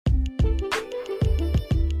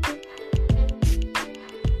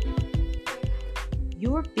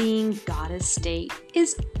your being goddess state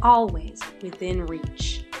is always within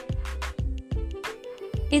reach.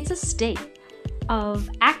 It's a state of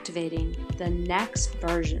activating the next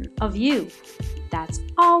version of you that's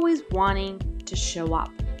always wanting to show up.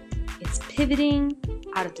 It's pivoting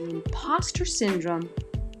out of the imposter syndrome,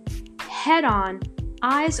 head on,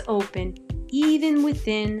 eyes open, even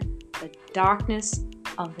within the darkness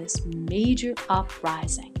of this major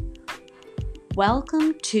uprising.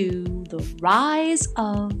 Welcome to the Rise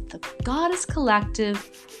of the Goddess Collective.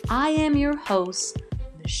 I am your host,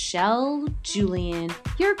 Michelle Julian,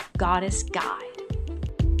 your goddess guide.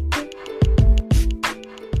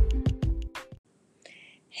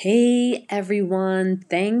 Hey everyone,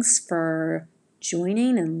 thanks for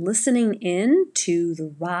joining and listening in to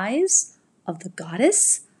the Rise of the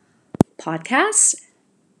Goddess podcast.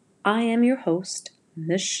 I am your host,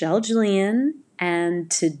 Michelle Julian, and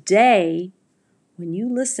today, when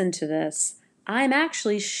you listen to this, I'm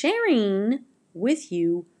actually sharing with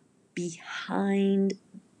you behind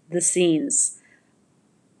the scenes.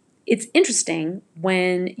 It's interesting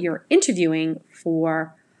when you're interviewing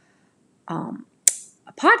for a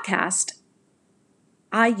podcast,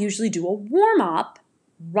 I usually do a warm-up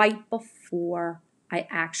right before I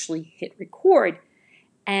actually hit record.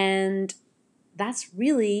 And that's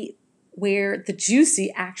really where the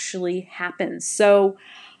juicy actually happens. So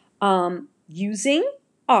using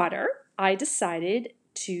Otter, I decided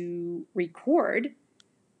to record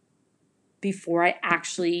before I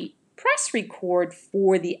actually press record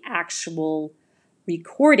for the actual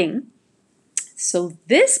recording. So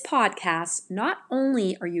this podcast, not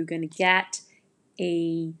only are you going to get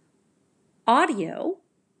a audio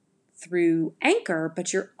through Anchor,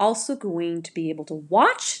 but you're also going to be able to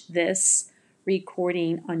watch this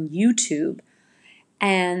recording on YouTube.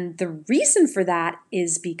 And the reason for that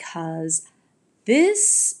is because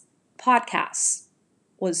this podcast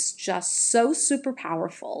was just so super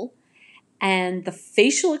powerful, and the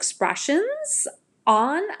facial expressions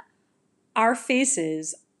on our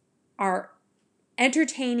faces are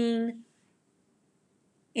entertaining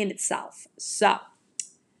in itself. So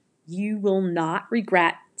you will not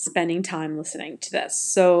regret spending time listening to this.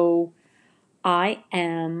 So I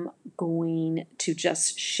am going to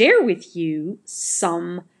just share with you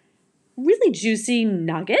some really juicy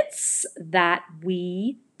nuggets that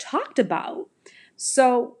we talked about.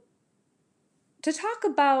 So to talk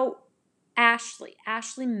about Ashley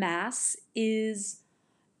Maas is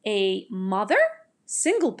a mother,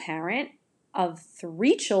 single parent of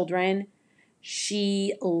 3 children.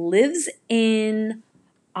 She lives in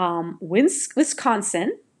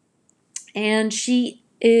Wisconsin, and she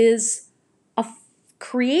is a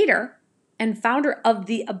creator and founder of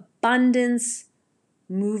the abundance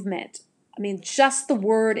movement. I mean, just the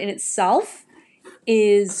word in itself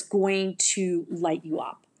is going to light you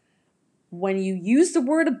up. When you use the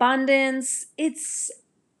word abundance, it's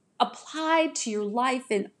applied to your life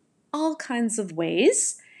in all kinds of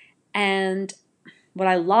ways. And what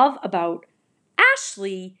I love about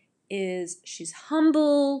Ashley is she's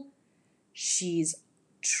humble, she's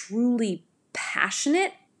truly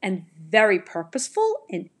passionate and very purposeful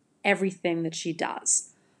in everything that she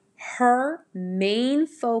does. Her main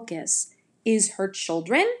focus is her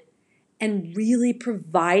children and really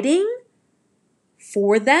providing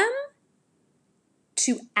for them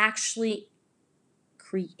to actually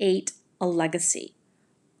create a legacy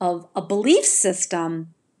of a belief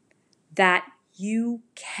system that you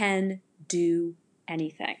can do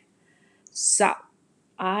anything. So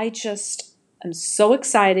I just am so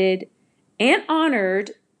excited and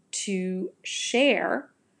honored to share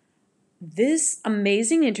this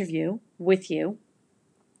amazing interview with you.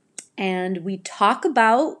 And we talk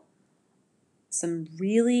about some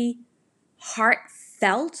really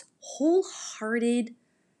heartfelt, wholehearted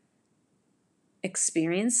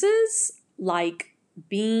experiences like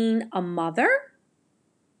being a mother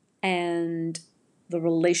and the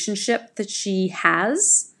relationship that she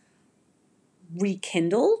has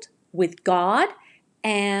rekindled with God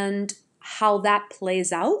and how that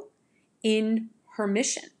plays out in her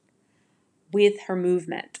mission with her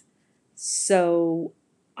movement. So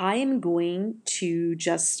I am going to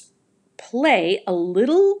just play a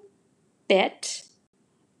little bit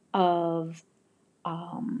of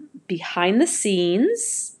behind the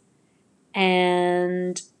scenes,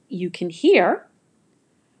 and you can hear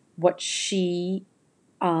what she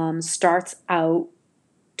starts out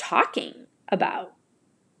talking about.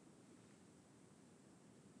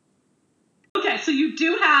 Okay, so you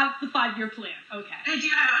do have the 5-year plan. Okay. I do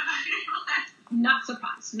have a 5-year plan.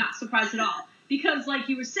 Not surprised at all. Because like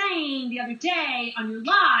you were saying the other day on your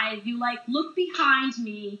live, you look behind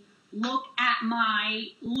me look at my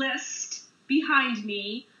list behind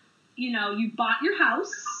me. You know, you bought your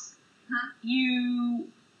house. You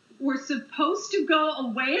were supposed to go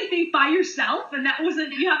away, I think, by yourself, and that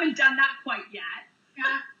wasn't, you haven't done that quite yet.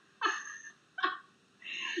 Yeah.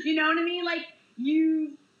 You know what I mean? Like, you're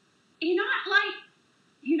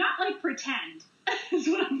not like pretend, is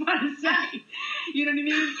what I'm trying to say. Yeah. You know what I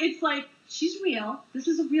mean? It's like, she's real. This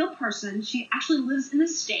is a real person. She actually lives in the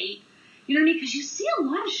state. You know what I mean? Because you see a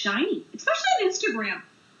lot of shiny, especially on Instagram.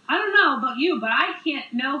 I don't know about you, but I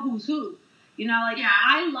can't know who's who. You know, like, Yeah.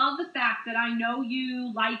 I love the fact that I know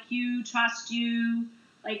you, like you, trust you.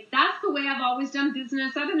 Like, that's the way I've always done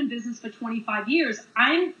business. I've been in business for 25 years.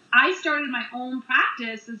 I started my own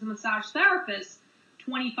practice as a massage therapist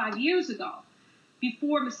 25 years ago,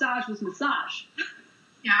 before massage was massage.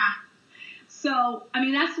 Yeah. So, I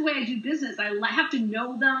mean, that's the way I do business. I have to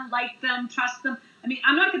know them, like them, trust them. I mean,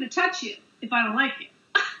 I'm not going to touch you if I don't like you.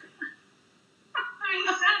 Makes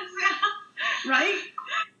sense. Yeah. Right?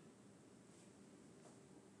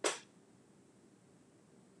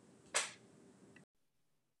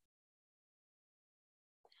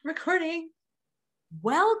 Recording.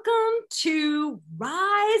 Welcome to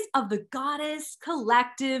Rise of the Goddess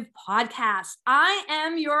Collective podcast. I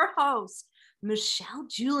am your host, Michelle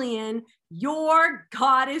Julian, your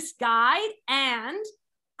goddess guide, and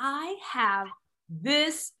I have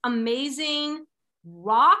this amazing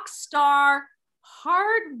rock star,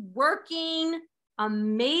 hardworking,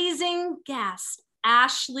 amazing guest,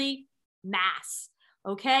 Ashley Maas.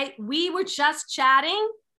 Okay, we were just chatting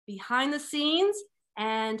behind the scenes.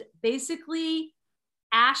 And basically,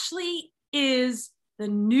 Ashley is the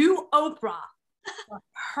new Oprah for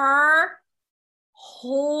her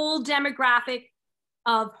whole demographic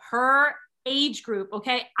of her age group.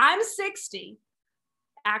 Okay, I'm 60.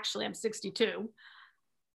 Actually, I'm 62.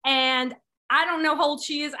 And I don't know how old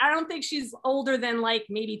she is. I don't think she's older than like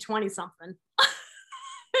maybe 20 something.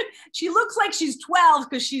 She looks like she's 12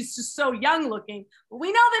 because she's just so young looking. But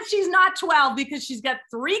we know that she's not 12 because she's got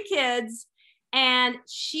 3 kids. And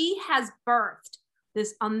she has birthed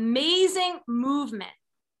this amazing movement,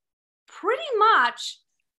 pretty much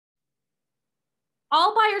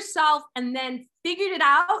all by herself, and then figured it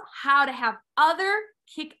out how to have other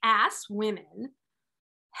kick-ass women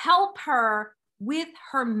help her with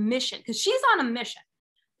her mission, because she's on a mission.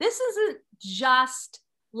 This isn't just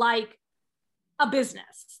like a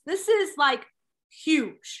business. This is like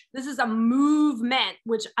huge. This is a movement,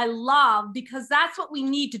 which I love, because that's what we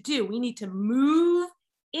need to do. We need to move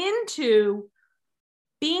into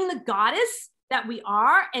being the goddess that we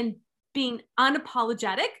are and being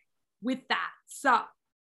unapologetic with that. So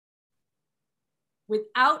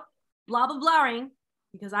without blah, blah, blahing,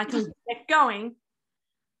 because I can get going,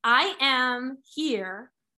 I am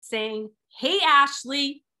here saying, hey,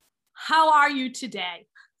 Ashley, how are you today?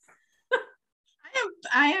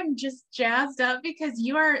 I am just jazzed up because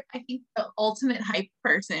you are, I think, the ultimate hype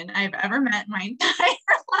person I've ever met in my entire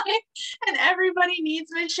life. And everybody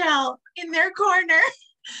needs Michelle in their corner.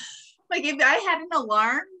 Like, if I had an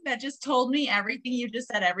alarm that just told me everything you just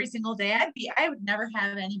said every single day, I would never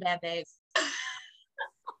have any bad days.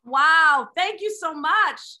 Wow, thank you so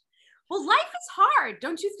much. Well, life is hard,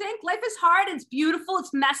 don't you think? Life is hard, it's beautiful,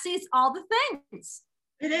 it's messy, it's all the things.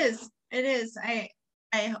 It is. It is.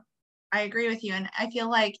 I agree with you. And I feel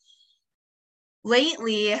like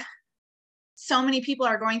lately, so many people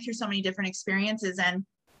are going through so many different experiences, and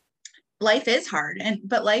life is hard.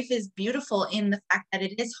 But life is beautiful in the fact that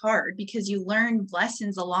it is hard, because you learn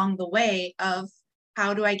lessons along the way of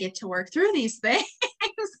how do I get to work through these things?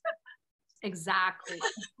 Exactly.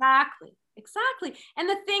 And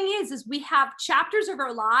the thing is we have chapters of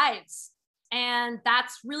our lives. And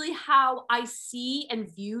that's really how I see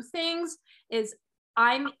and view things. Is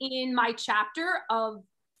I'm in my chapter of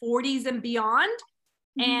 40s and beyond.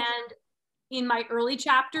 Mm-hmm. And in my early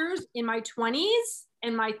chapters, in my 20s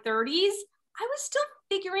and my 30s, I was still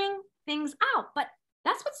figuring things out. But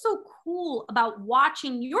that's what's so cool about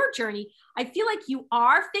watching your journey. I feel like you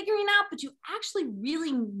are figuring out, but you actually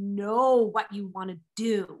really know what you want to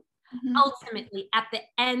do. Mm-hmm. Ultimately, at the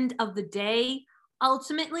end of the day,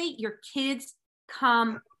 ultimately, your kids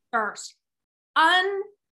come first.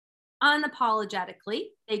 Unapologetically,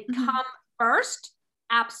 they mm-hmm. come first,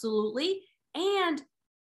 absolutely. And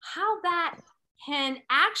how that can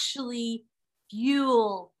actually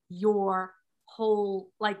fuel your whole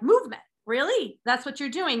like movement. Really, that's what you're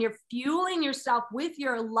doing. You're fueling yourself with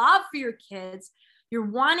your love for your kids. You're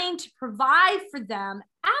wanting to provide for them,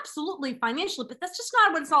 absolutely financially, but that's just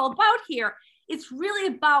not what it's all about here. It's really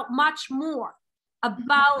about much more,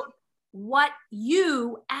 about what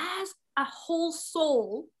you as a whole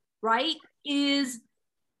soul right, is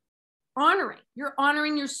honoring. You're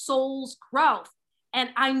honoring your soul's growth. And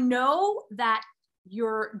I know that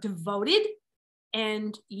you're devoted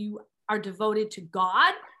and you are devoted to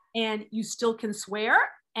God and you still can swear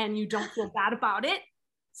and you don't feel bad about it.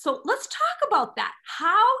 So let's talk about that.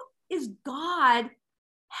 How is God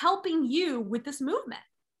helping you with this movement?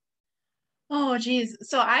 Oh, geez.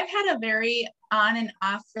 So I've had a very on and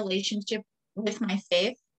off relationship with my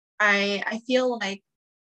faith. I feel like,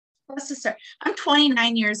 let's just start. I'm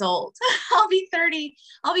 29 years old. I'll be 30.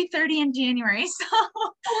 I'll be 30 in January. So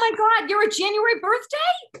Oh my God, you're a January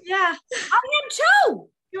birthday? yeah, I am too.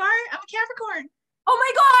 you are. I'm a Capricorn. Oh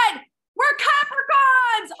my God, we're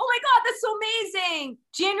Capricorns. Oh my God, that's so amazing.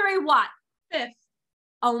 January what? 5th.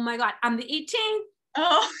 Oh my God, I'm the 18th.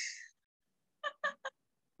 Oh.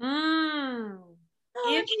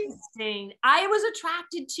 Interesting. I was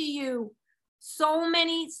attracted to you so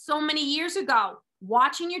many years ago,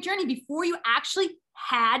 watching your journey before you actually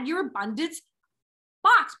had your abundance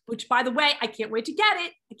box, which by the way, I can't wait to get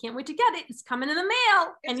it. I can't wait to get it. It's coming in the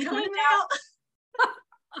mail. It's coming in the mail.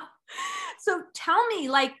 So tell me,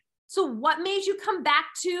 like, so what made you come back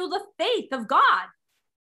to the faith of God?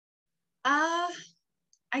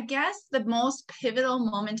 I guess the most pivotal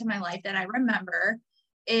moment in my life that I remember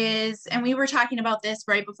is, and we were talking about this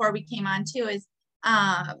right before we came on too, is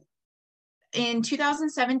in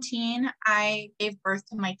 2017, I gave birth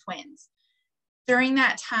to my twins. During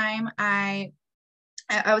that time, I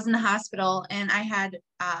was in the hospital and I had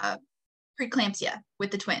preeclampsia with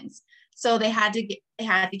the twins. So they had to get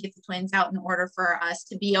the twins out in order for us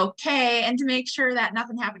to be okay and to make sure that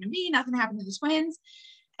nothing happened to me, nothing happened to the twins.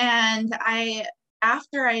 And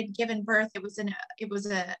after I had given birth, it was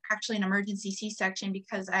actually an emergency C-section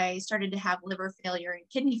because I started to have liver failure and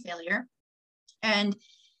kidney failure. And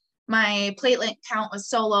my platelet count was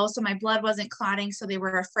so low, so my blood wasn't clotting. So they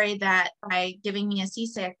were afraid that by giving me a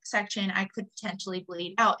C-section, I could potentially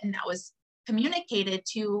bleed out. And that was communicated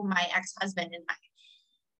to my ex-husband and I.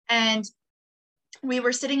 And we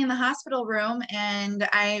were sitting in the hospital room, and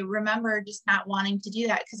I remember just not wanting to do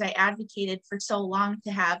that because I advocated for so long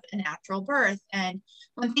to have a natural birth. And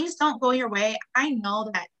when things don't go your way, I know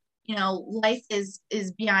that, you know, life is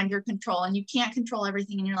beyond your control and you can't control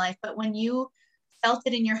everything in your life. But when you felt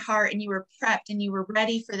it in your heart and you were prepped and you were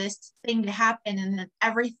ready for this thing to happen, and then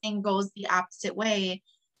everything goes the opposite way,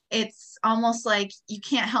 it's almost like you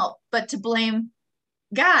can't help but to blame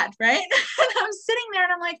God, right? And I'm sitting there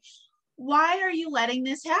and I'm like, why are you letting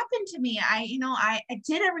this happen to me? I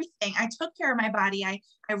did everything. I took care of my body. I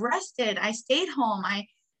rested. I stayed home.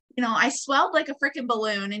 I swelled like a freaking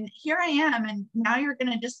balloon, and here I am. And now you're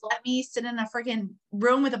going to just let me sit in a freaking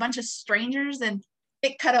room with a bunch of strangers and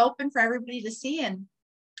it cut open for everybody to see. And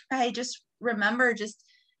I just remember just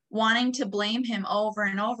wanting to blame him over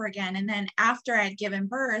and over again. And then after I'd given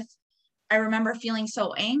birth, I remember feeling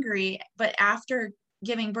so angry, but after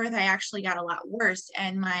giving birth, I actually got a lot worse.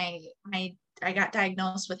 And I got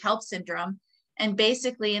diagnosed with HELLP syndrome. And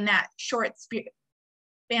basically in that short span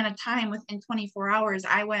of time, within 24 hours,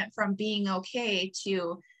 I went from being okay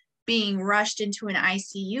to being rushed into an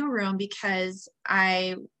ICU room because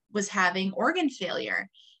I was having organ failure.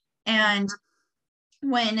 And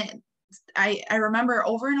when I remember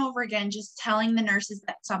over and over again, just telling the nurses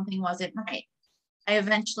that something wasn't right. I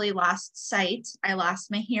eventually lost sight. I lost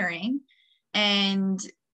my hearing. And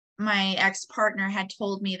my ex-partner had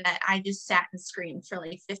told me that I just sat and screamed for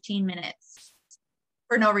like 15 minutes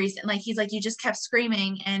for no reason. Like, he's like, you just kept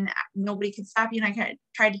screaming and nobody could stop you. And I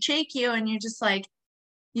tried to shake you, and you're just like,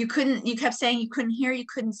 you kept saying you couldn't hear, you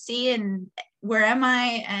couldn't see, and where am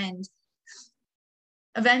I? And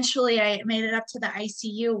eventually I made it up to the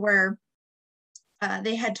ICU where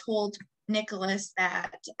they had told Nicholas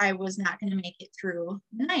that I was not going to make it through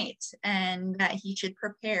the night and that he should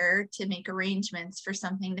prepare to make arrangements for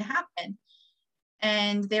something to happen.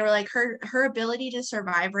 And they were like, her ability to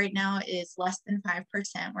survive right now is less than 5%.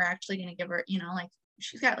 We're actually going to give her, like,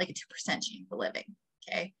 she's got like a 2% chance of living.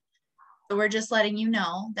 Okay. So we're just letting you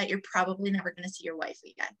know that you're probably never going to see your wife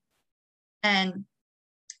again. And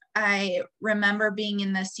I remember being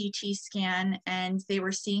in the CT scan, and they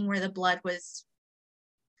were seeing where the blood was,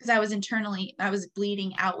 because I was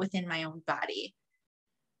bleeding out within my own body.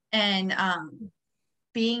 And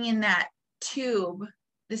being in that tube,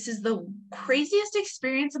 this is the craziest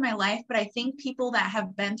experience of my life, but I think people that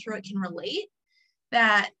have been through it can relate,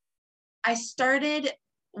 that I started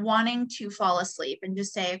wanting to fall asleep and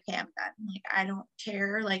just say, okay, I'm done. Like, I don't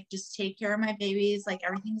care. Like, just take care of my babies. Like,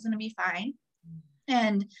 everything's going to be fine.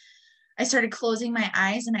 And I started closing my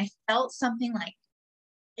eyes, and I felt something like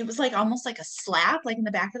it was like almost like a slap, like in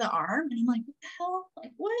the back of the arm. And I'm like, what the hell?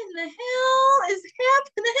 Like, what in the hell is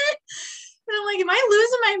happening? And I'm like, am I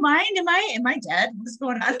losing my mind? Am I dead? What's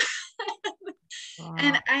going on? Wow.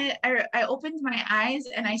 And I opened my eyes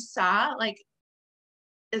and I saw like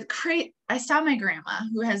I saw my grandma,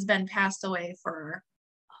 who has been passed away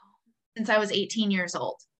since I was 18 years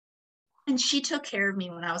old. And she took care of me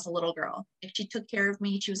when I was a little girl. Like, she took care of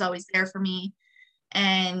me. She was always there for me.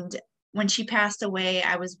 And when she passed away,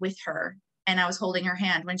 I was with her and I was holding her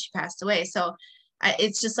hand when she passed away. So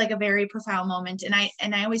it's just like a very profound moment. And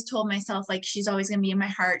I always told myself, like, she's always going to be in my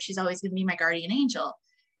heart. She's always going to be my guardian angel.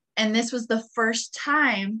 And this was the first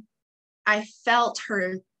time I felt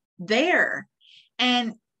her there.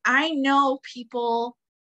 And I know people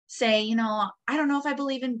say, you know, I don't know if I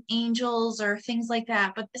believe in angels or things like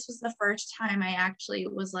that, but this was the first time I actually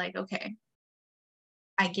was like, okay,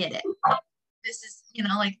 I get it. This is, you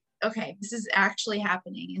know, like, okay, this is actually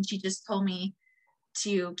happening. And she just told me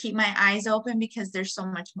to keep my eyes open because there's so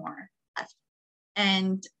much more left.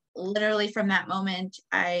 And literally from that moment,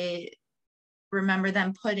 I remember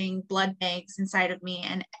them putting blood bags inside of me.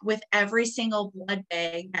 And with every single blood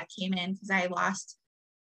bag that came in, because I lost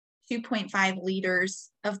 2.5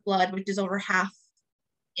 liters of blood, which is over half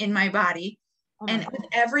in my body. Oh my God. With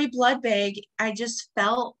every blood bag, I just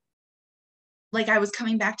felt like I was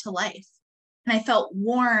coming back to life. And I felt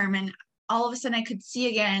warm, and all of a sudden I could see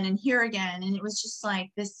again and hear again. And it was just like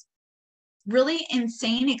this really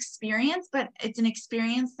insane experience, but it's an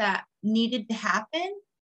experience that needed to happen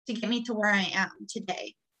to get me to where I am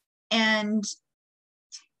today. And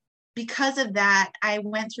because of that, I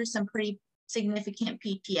went through some pretty significant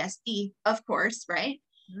PTSD, of course, right?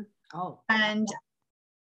 Oh. And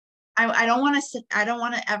I don't want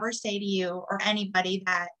to ever say to you or anybody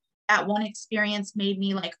that that one experience made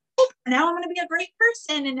me like, oh, now I'm going to be a great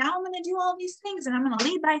person, and now I'm going to do all these things, and I'm going to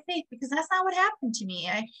lead by faith, because that's not what happened to me.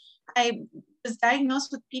 I was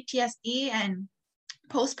diagnosed with PTSD and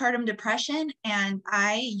postpartum depression, and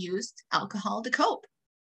I used alcohol to cope.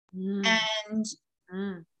 And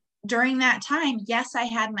during that time, yes, I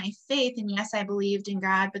had my faith, and yes, I believed in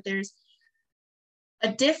God, but there's a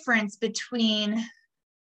difference between,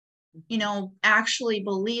 you know, actually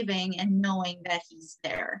believing and knowing that he's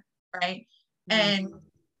there, right? And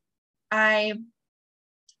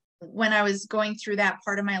when I was going through that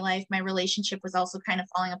part of my life, my relationship was also kind of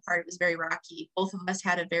falling apart. It was very rocky. Both of us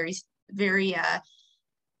had a very, very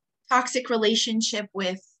toxic relationship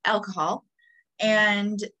with alcohol.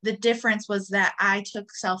 And the difference was that I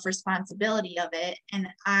took self-responsibility of it. And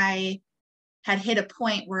I had hit a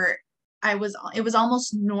point where it was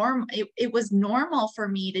almost normal. It was normal for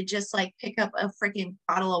me to just like pick up a freaking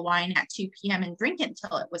bottle of wine at 2 p.m. and drink it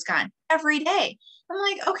until it was gone every day. I'm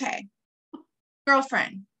like, okay,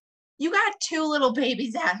 girlfriend, you got 2 little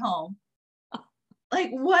babies at home. Like,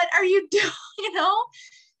 what are you doing? You know?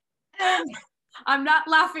 And I'm not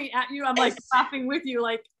laughing at you. I'm like laughing with you.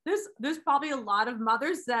 Like, there's probably a lot of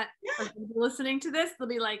mothers that are listening to this. They'll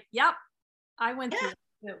be like, yep, I went through it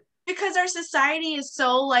too. Because our society is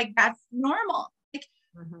so like, that's normal. Like,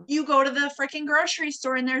 you go to the freaking grocery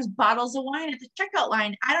store and there's bottles of wine at the checkout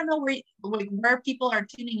line. I don't know where people are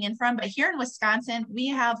tuning in from, but here in Wisconsin, we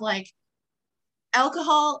have like,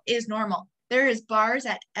 alcohol is normal. There is bars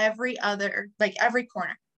at every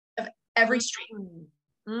corner of every street.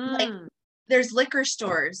 Like, there's liquor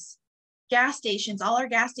stores, gas stations. All our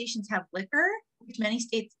gas stations have liquor, which many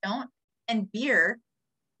states don't, and beer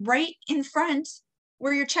right in front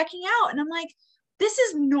where you're checking out. And I'm like, this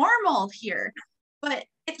is normal here, but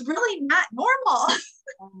it's really not normal.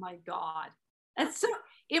 Oh my God. That's so,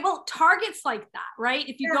 Target's like that, right?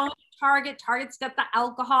 If you go into Target's got the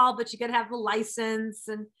alcohol, but you got to have the license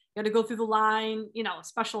and you got to go through the line, you know, a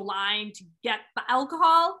special line to get the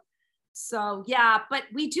alcohol. So yeah, but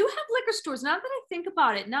we do have liquor stores. Now that I think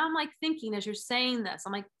about it, now I'm like thinking as you're saying this,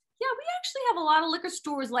 I'm like, yeah, we actually have a lot of liquor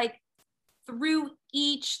stores like through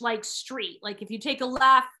each like street. Like if you take a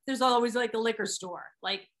left, there's always like a liquor store.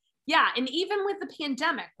 Like, yeah. And even with the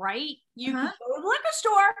pandemic, right? You could go to the liquor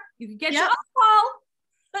store, you could get your alcohol.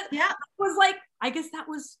 But it was like, I guess that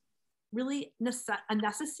was really a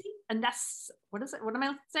necessity. What is it? What am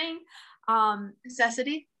I saying?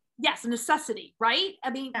 Necessity. Yes, a necessity, right? I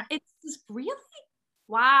mean, it's just really,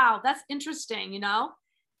 wow, that's interesting, you know?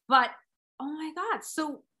 But, oh my God.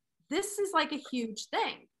 So this is like a huge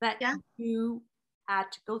thing that you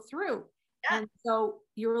had to go through. And so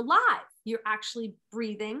you're alive. You're actually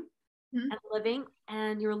breathing and living,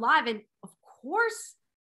 and you're alive. And of course,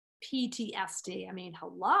 PTSD. I mean,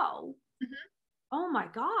 hello. Oh my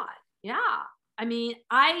God. Yeah. I mean,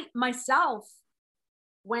 I myself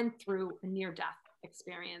went through a near death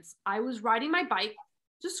experience. I was riding my bike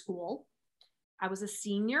to school. I was a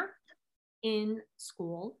senior in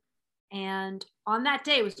school. And on that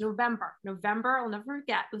day, it was November, I'll never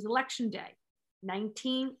forget, it was election day,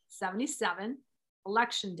 1977,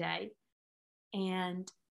 election day.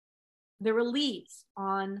 And there were leaves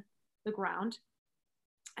on the ground.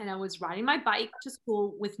 And I was riding my bike to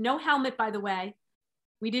school with no helmet, by the way.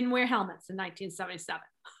 We didn't wear helmets in 1977.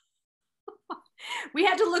 We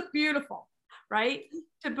had to look beautiful, right?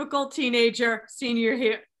 Typical teenager, senior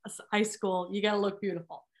here, high school, you got to look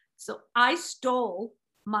beautiful. So I stole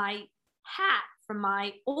my hat from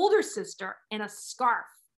my older sister and a scarf.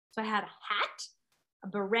 So I had a hat, a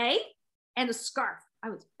beret, and a scarf. I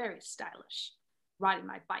was very stylish riding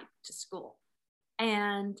my bike to school.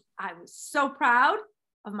 And I was so proud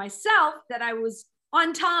of myself that I was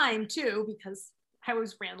on time too, because I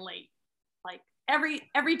always ran late. Like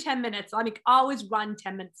every 10 minutes, I mean, always run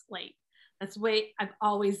 10 minutes late. That's the way I've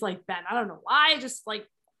always like been. I don't know why, just like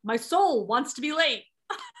my soul wants to be late.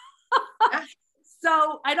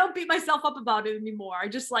 So I don't beat myself up about it anymore. I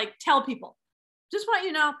just like tell people, just want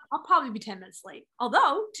you to know, I'll probably be 10 minutes late.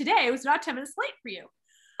 Although today I was not 10 minutes late for you.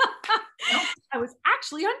 I was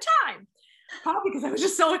actually on time, probably because I was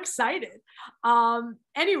just so excited.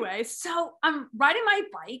 Anyway, so I'm riding my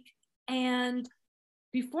bike, and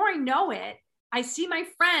before I know it, I see my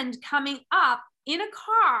friend coming up in a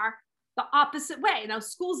car the opposite way. Now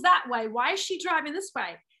school's that way. Why is she driving this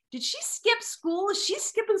way? Did she skip school? Is she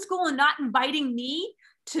skipping school and not inviting me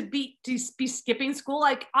to be skipping school?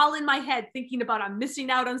 Like all in my head thinking about, I'm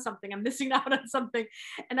missing out on something. I'm missing out on something.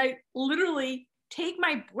 And I literally take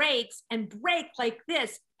my brakes and brake like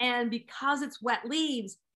this. And because it's wet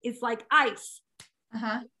leaves, it's like ice.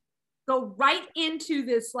 Go right into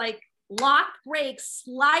this like locked brake,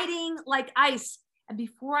 sliding like ice. And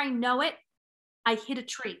before I know it, I hit a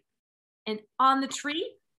tree. And on the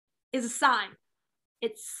tree is a sign.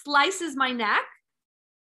 It slices my neck,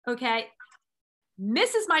 okay,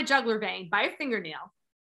 misses my jugular vein by a fingernail.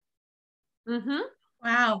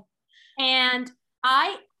 Wow. And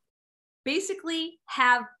I basically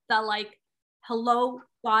have the like, hello,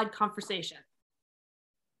 God conversation.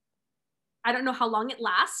 I don't know how long it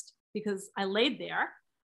lasts because I laid there,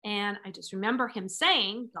 and I just remember him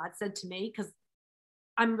saying, God said to me, because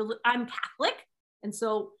I'm Catholic, and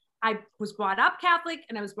so I was brought up Catholic,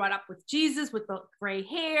 and I was brought up with Jesus with the gray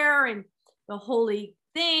hair and the holy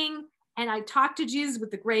thing. And I talked to Jesus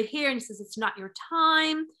with the gray hair, and he says, it's not your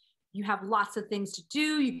time. You have lots of things to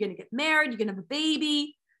do. You're going to get married. You're going to have a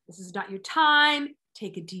baby. This is not your time.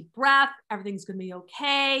 Take a deep breath. Everything's going to be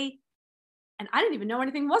okay. And I didn't even know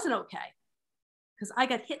anything wasn't okay because I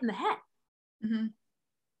got hit in the head,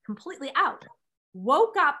 completely out.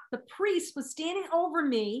 Woke up. The priest was standing over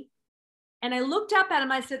me, and I looked up at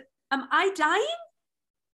him. I said, am I dying?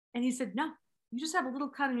 And he said, no, you just have a little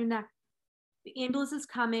cut on your neck. The ambulance is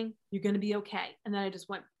coming. You're going to be okay. And then I just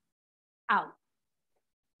went out.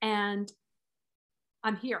 And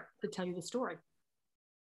I'm here to tell you the story.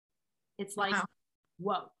 It's like,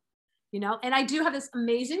 whoa, you know, and I do have this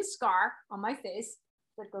amazing scar on my face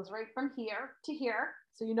that goes right from here to here.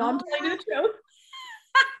 So, you know, I'm telling you the truth.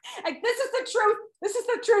 Like, this is the truth. This is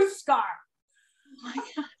the truth scar. Oh my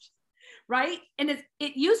gosh. Right. And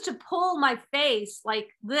it used to pull my face like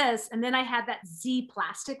this. And then I had that Z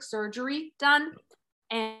plastic surgery done,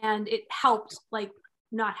 and it helped like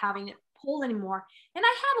not having it pull anymore. And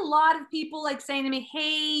I had a lot of people like saying to me,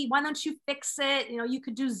 hey, why don't you fix it? You know, you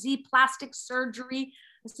could do Z plastic surgery.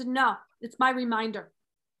 I said, no, it's my reminder.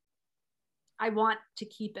 I want to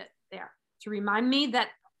keep it there to remind me that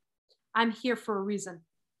I'm here for a reason,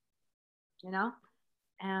 you know?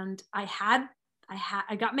 And I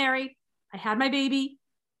got married. I had my baby.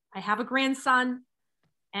 I have a grandson,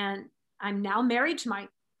 and I'm now married to my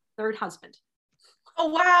third husband. Oh,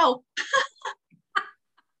 wow.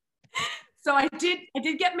 So I did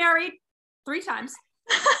get married 3 times.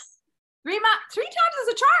 3 times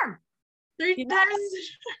is a charm. 3 times.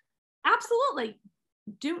 Absolutely.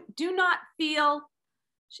 Do not feel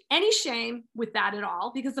any shame with that at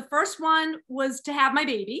all, because the first one was to have my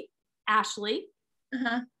baby, Ashley.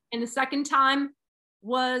 And the second time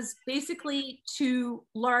was basically to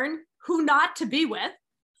learn who not to be with.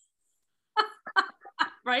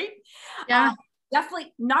 Right? Yeah.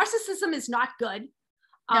 Definitely narcissism is not good.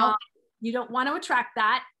 Nope. You don't want to attract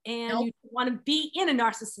that, and Nope. you want to be in a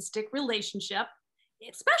narcissistic relationship,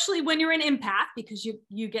 especially when you're an empath, because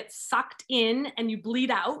you get sucked in and you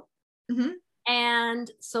bleed out.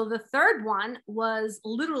 And so the third one was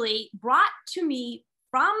literally brought to me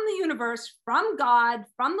from the universe, from God,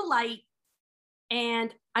 from the light.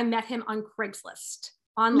 And I met him on Craigslist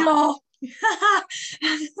online. No.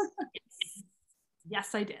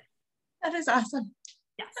 Yes, I did. That is awesome.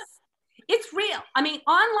 Yes. It's real. I mean,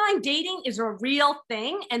 online dating is a real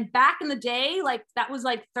thing. And back in the day, like that was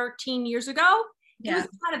like 13 years ago, it was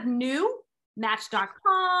kind of new.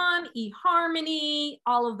 Match.com, eHarmony,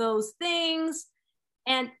 all of those things.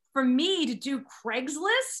 And for me to do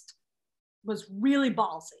Craigslist was really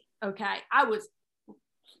ballsy. Okay. I was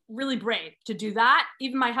really brave to do that.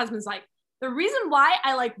 Even my husband's like, the reason why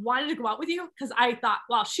I like wanted to go out with you, because I thought,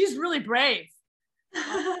 wow, she's really brave.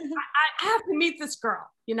 I have to meet this girl,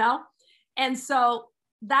 you know? And so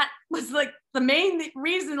that was like the main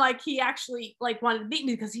reason, like he actually like wanted to meet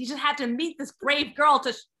me, because he just had to meet this brave girl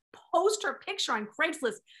to post her picture on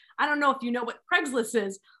Craigslist. I don't know if you know what Craigslist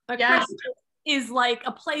is, but yes. Craigslist is like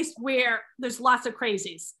a place where there's lots of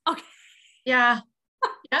crazies. Okay. Yeah.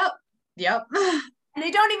 Yep. And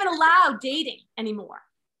they don't even allow dating anymore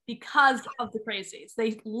because of the crazies.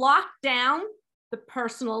 They locked down the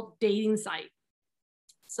personal dating site.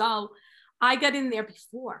 So I got in there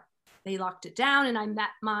before they locked it down, and I met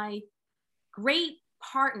my great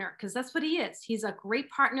partner, because that's what he is. He's a great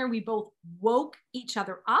partner. We both woke each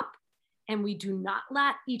other up, and we do not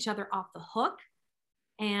let each other off the hook.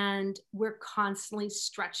 And we're constantly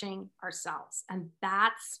stretching ourselves. And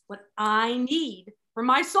that's what I need for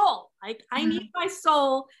my soul. Like I need my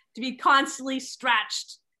soul to be constantly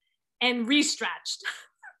stretched and re-stretched.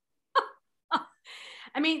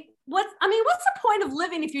 I mean, what's the point of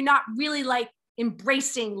living if you're not really like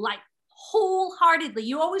embracing like wholeheartedly?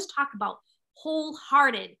 You always talk about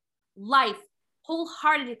wholehearted life,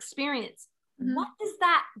 wholehearted experience. Mm-hmm. What does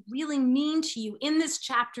that really mean to you in this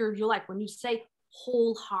chapter of your life when you say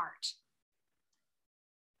whole heart?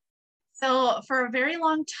 So for a very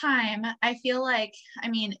long time, I feel like, I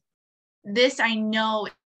mean, this I know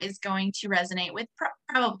is going to resonate with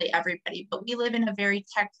probably everybody, but we live in a very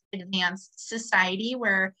tech advanced society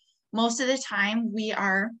where most of the time we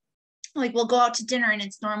are like, we'll go out to dinner and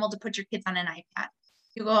it's normal to put your kids on an iPad.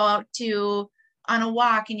 You go out on a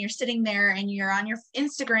walk and you're sitting there and you're on your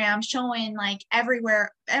Instagram showing like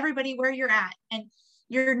everybody where you're at, and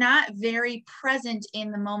you're not very present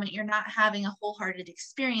in the moment. You're not having a wholehearted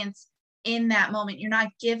experience in that moment. You're not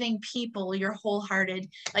giving people your wholehearted,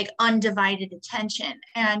 like undivided attention.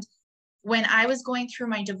 And when I was going through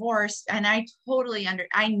my divorce, and I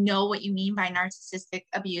know what you mean by narcissistic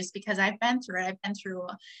abuse, because I've been through it. I've been through,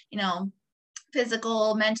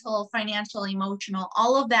 physical, mental, financial, emotional,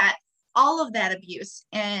 all of that abuse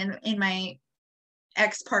and in my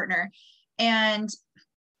ex-partner. And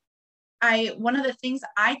one of the things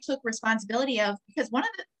I took responsibility of, because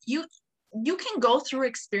you can go through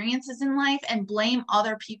experiences in life and blame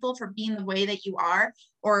other people for being the way that you are,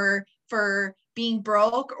 or for being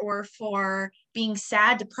broke, or for being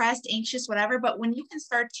sad, depressed, anxious, whatever. But when you can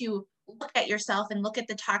start to look at yourself and look at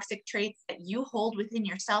the toxic traits that you hold within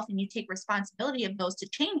yourself, and you take responsibility of those to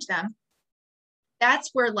change them,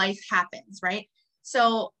 that's where life happens, right?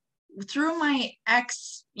 So through my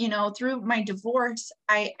through my divorce,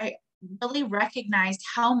 I really recognized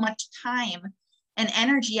how much time and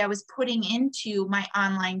energy I was putting into my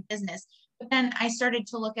online business. But then I started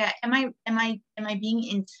to look at, am I being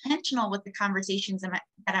intentional with the conversations that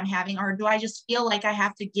I'm having, or do I just feel like I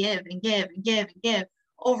have to give and give and give and give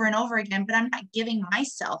over and over again, but I'm not giving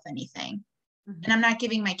myself anything, and I'm not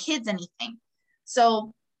giving my kids anything.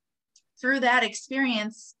 So through that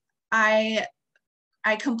experience, I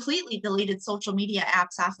completely deleted social media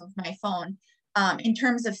apps off of my phone, in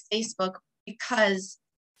terms of Facebook, because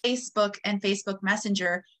Facebook and Facebook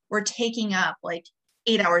Messenger were taking up like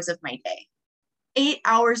 8 hours of my day. 8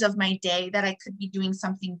 hours of my day that I could be doing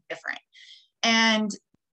something different. And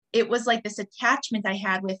it was like this attachment I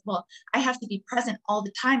had with, well, I have to be present all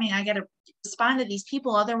the time, and I got to respond to these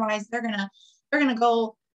people. Otherwise they're going to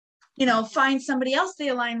go, find somebody else they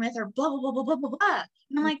align with, or blah, blah, blah, blah, blah, blah, blah.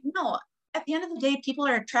 And I'm like, no, at the end of the day, people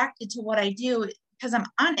are attracted to what I do because I'm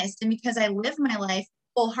honest and because I live my life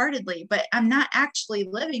wholeheartedly, but I'm not actually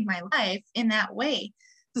living my life in that way.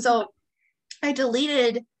 So I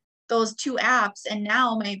deleted those 2 apps, and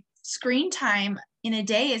now my screen time in a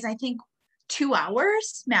day is, I think, 2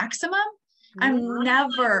 hours maximum. I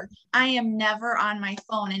am never on my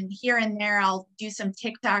phone, and here and there I'll do some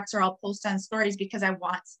TikToks or I'll post on stories because I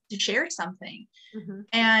want to share something.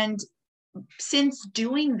 And since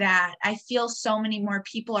doing that, I feel so many more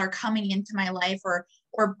people are coming into my life,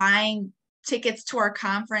 or buying tickets to our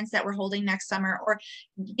conference that we're holding next summer, or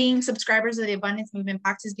being subscribers of the Abundance Movement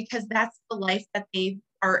boxes, because that's the life that they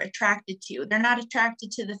are attracted to. They're not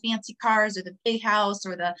attracted to the fancy cars or the big house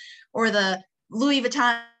or the Louis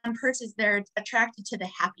Vuitton purses. They're attracted to the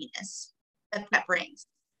happiness that brings.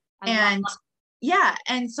 And yeah.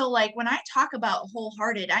 And so like when I talk about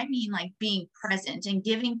wholehearted, I mean like being present and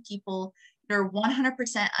giving people your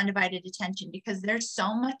 100% undivided attention, because there's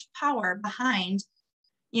so much power behind,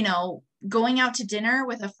 you know, going out to dinner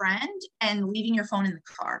with a friend and leaving your phone in the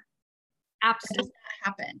car. Absolutely.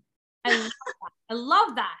 That does not happen. I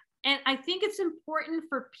love that. And I think it's important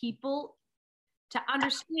for people to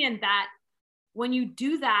understand that when you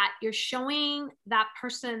do that, you're showing that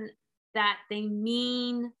person that they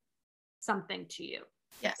mean something to you.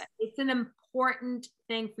 Yes. It's an important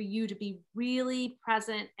thing for you to be really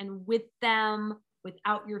present and with them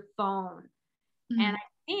without your phone. Mm-hmm. And I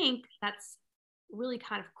think that's really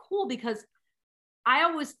kind of cool, because I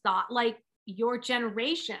always thought like your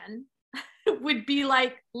generation would be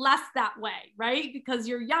like less that way, right? Because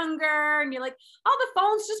you're younger and you're like, oh, the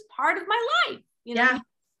phone's just part of my life. You know, yeah.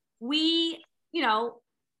 We, you know,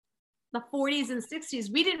 the 40s and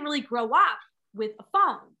 60s, we didn't really grow up with a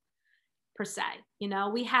phone per se. You know,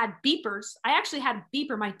 we had beepers. I actually had a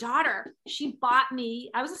beeper. My daughter, she bought me,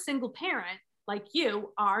 I was a single parent like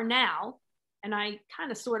you are now. And I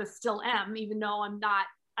kind of sort of still am, even though I'm not,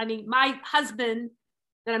 I mean, my husband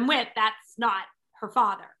that I'm with, that's not her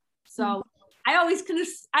father. So I always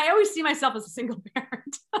see myself as a single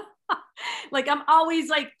parent. Like I'm always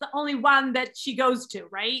like the only one that she goes to,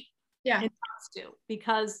 right? Yeah. And talks to,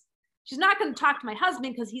 because she's not going to talk to my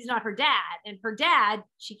husband because he's not her dad. And her dad,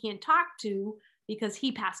 she can't talk to because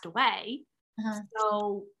he passed away. Uh-huh.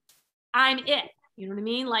 So I'm it. You know what I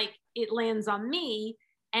mean? Like it lands on me.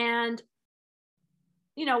 And,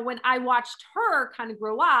 you know, when I watched her kind of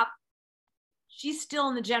grow up, she's still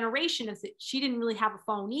in the generation of that she didn't really have a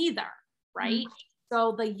phone either, right?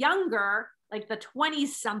 So the younger, like the 20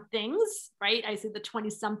 somethings, right? I say the 20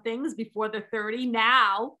 somethings before they're 30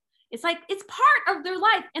 now, it's like, it's part of their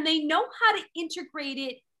life and they know how to integrate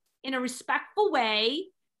it in a respectful way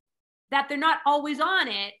that they're not always on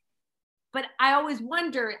it. But I always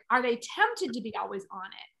wonder, are they tempted to be always on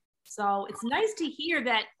it? So it's nice to hear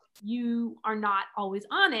that you are not always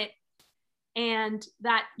on it and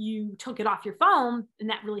that you took it off your phone, and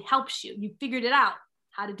that really helps you. You figured it out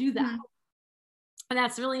how to do that. Mm-hmm. And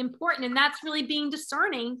that's really important. And that's really being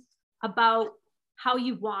discerning about how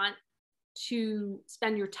you want to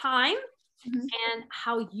spend your time and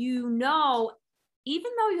how, you know,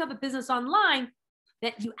 even though you have a business online,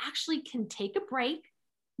 that you actually can take a break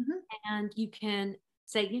and you can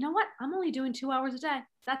say, you know what, I'm only doing 2 hours a day.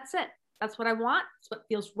 That's it. That's what I want. That's what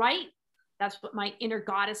feels right. That's what my inner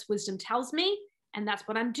goddess wisdom tells me. And that's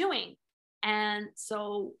what I'm doing. And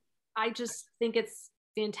so I just think it's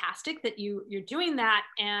fantastic that you're doing that.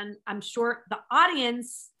 And I'm sure the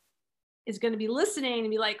audience is going to be listening and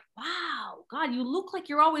be like, wow, God, you look like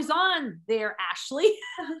you're always on there, Ashley.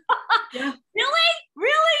 Yeah.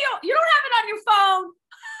 Really? You don't have it on your phone.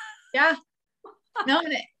 Yeah. No,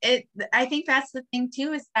 I think that's the thing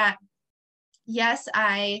too, is that, yes,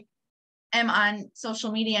 I am on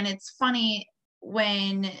social media, and it's funny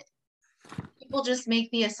when people just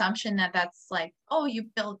make the assumption that that's like, oh, you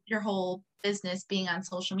built your whole business being on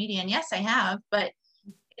social media. And yes, I have, but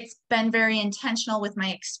it's been very intentional with my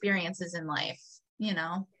experiences in life, you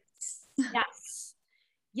know?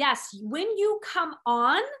 Yes. When you come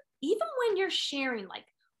on, even when you're sharing, like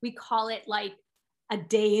we call it like a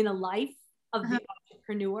day in a life of the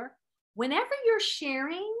entrepreneur, whenever you're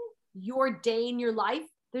sharing your day in your life,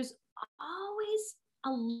 there's always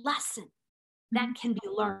a lesson that can be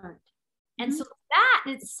learned. And so that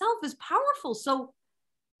in itself is powerful. So,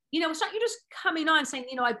 you know, it's not you're just coming on saying,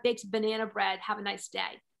 you know, I baked banana bread, have a nice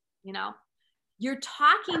day. You know, you're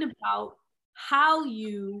talking about how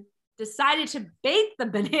you decided to bake the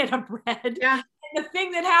banana bread, and the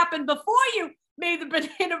thing that happened before you made the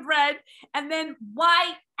banana bread, and then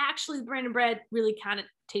why actually the banana bread really kind of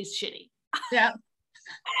tastes shitty. Yeah.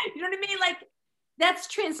 You know what I mean? Like, that's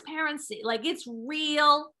transparency. Like, it's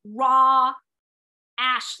real, raw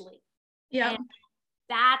Ashley. Yeah. And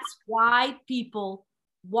that's why people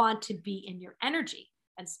want to be in your energy.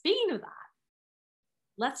 And speaking of that,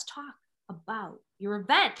 let's talk about your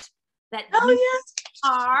event that you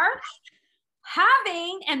are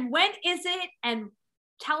having, and when is it? And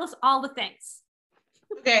tell us all the things.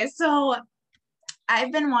 Okay, so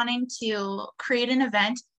I've been wanting to create an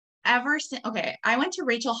event ever since. Okay, I went to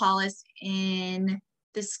Rachel Hollis in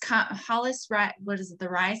this Hollis, what is it, the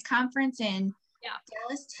Rise conference in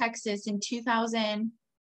Dallas, Texas in 2000.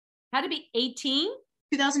 Had to be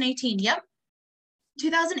 2018. Yep.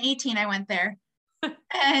 2018, I went there.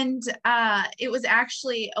 And it was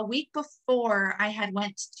actually a week before I had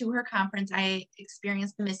went to her conference, I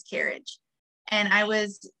experienced a miscarriage. And I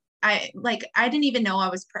was I didn't even know I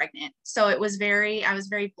was pregnant. So I was very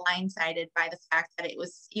blindsided by the fact that it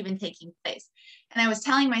was even taking place. And I was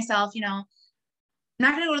telling myself, you know, I'm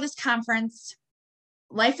not going to go to this conference.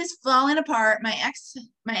 Life is falling apart. My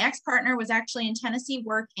ex partner was actually in Tennessee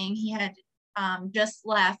working. He had just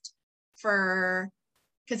left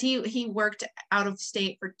because he worked out of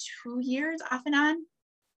state for 2 years off and on.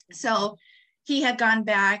 So he had gone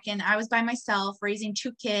back, and I was by myself raising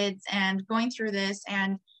 2 kids and going through this.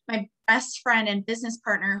 And my best friend and business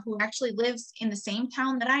partner, who actually lives in the same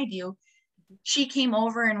town that I do, she came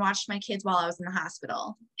over and watched my kids while I was in the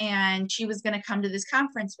hospital, and she was going to come to this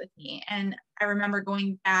conference with me. And I remember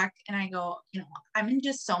going back and I go, you know, I'm in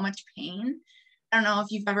just so much pain. I don't know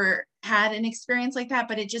if you've ever had an experience like that,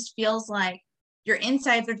 but it just feels like your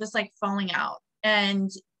insides are just like falling out,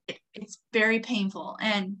 and it's very painful.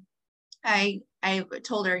 And I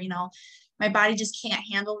told her, you know, my body just can't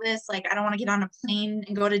handle this. Like, I don't want to get on a plane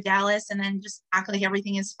and go to Dallas and then just act like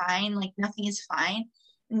everything is fine. Like, nothing is fine.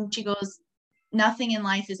 And she goes, nothing in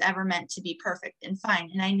life is ever meant to be perfect and fine.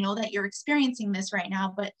 And I know that you're experiencing this right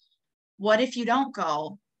now, but what if you don't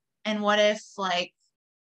go? And what if, like,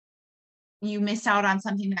 you miss out on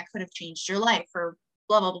something that could have changed your life, or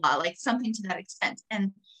blah, blah, blah, like something to that extent.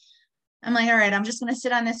 And I'm like, all right, I'm just going to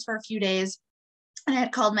sit on this for a few days. And I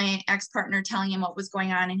had called my ex-partner telling him what was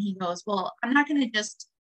going on. And he goes, well, I'm not going to just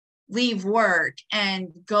leave work and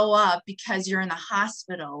go up because you're in the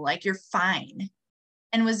hospital. Like, you're fine.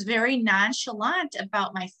 And was very nonchalant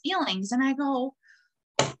about my feelings. And I go,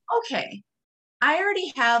 okay, I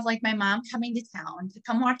already have like my mom coming to town to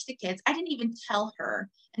come watch the kids. I didn't even tell her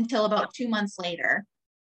until about 2 months later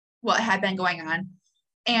what had been going on.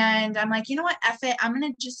 And I'm like, you know what, F it, I'm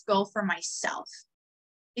going to just go for myself,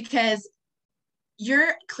 because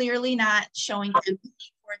you're clearly not showing empathy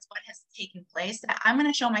towards what has taken place. I'm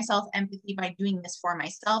going to show myself empathy by doing this for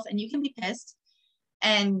myself. And you can be pissed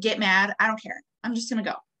and get mad. I don't care. I'm just going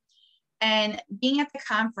to go. And being at the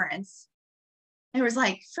conference, there was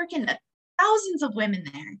like freaking thousands of women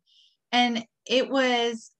there. And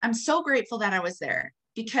I'm so grateful that I was there,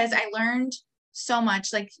 because I learned so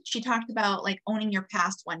much. Like, she talked about like owning your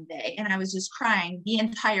past one day, and I was just crying the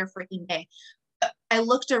entire freaking day. I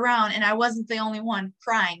looked around and I wasn't the only one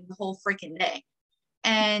crying the whole freaking day.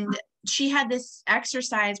 And she had this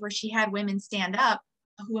exercise where she had women stand up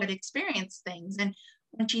who had experienced things. And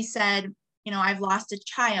when she said, you know, I've lost a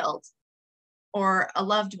child or a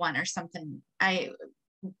loved one or something,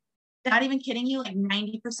 not even kidding you, like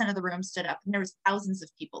 90% of the room stood up, and there was thousands of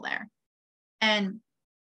people there. And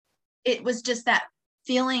it was just that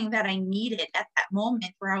feeling that I needed at that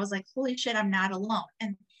moment, where I was like, holy shit, I'm not alone.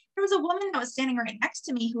 And there was a woman that was standing right next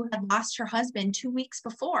to me who had lost her husband 2 weeks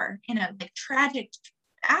before in a like tragic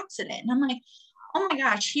accident. And I'm like, oh my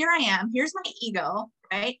gosh, here I am. Here's my ego,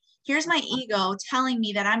 right? Here's my ego telling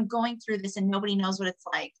me that I'm going through this and nobody knows what it's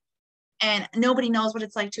like. And nobody knows what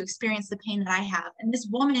it's like to experience the pain that I have. And this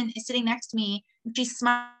woman is sitting next to me, and she's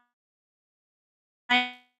smiling.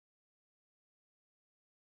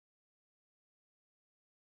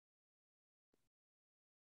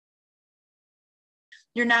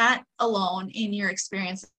 You're not alone in your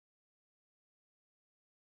experience.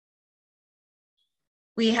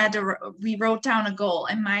 We wrote down a goal,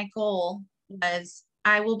 and my goal was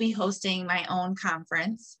I will be hosting my own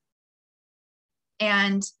conference.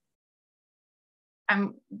 And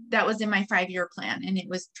that was in my 5-year plan, and it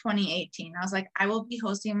was 2018. I was like, I will be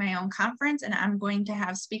hosting my own conference, and I'm going to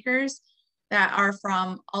have speakers that are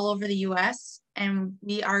from all over the US, and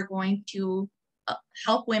we are going to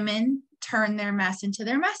help women turn their mess into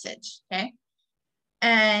their message. Okay.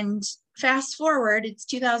 And fast forward, it's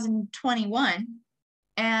 2021,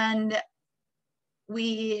 and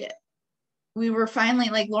we were finally,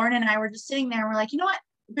 like, Lauren and I were just sitting there, and we're like, you know what?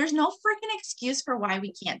 There's no freaking excuse for why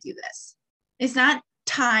we can't do this. It's not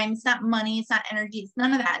time, it's not money, it's not energy, it's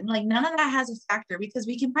none of that. And like, none of that has a factor, because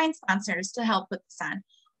we can find sponsors to help put this on.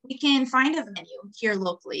 We can find a venue here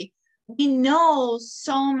locally. We know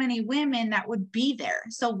so many women that would be there.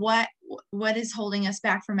 So what is holding us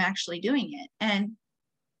back from actually doing it? And,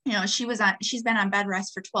 you know, she's been on bed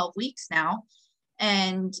rest for 12 weeks now.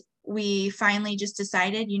 And we finally just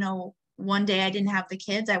decided, you know, one day I didn't have the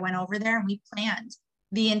kids. I went over there and we planned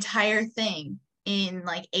the entire thing in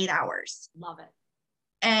like 8 hours. Love it.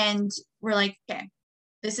 And we're like, okay,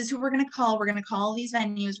 this is who we're going to call. We're going to call these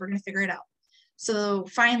venues. We're going to figure it out. So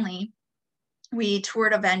finally, we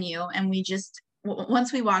toured a venue, and we just,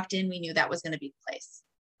 once we walked in, we knew that was going to be the place.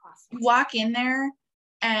 Awesome. You walk in there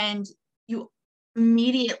and you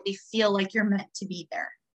immediately feel like you're meant to be there.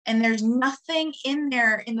 And there's nothing in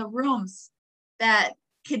there in the rooms that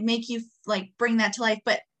could make you like bring that to life.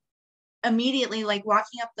 But immediately, like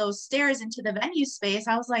walking up those stairs into the venue space,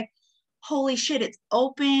 I was like, holy shit, it's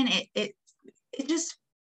open. It just,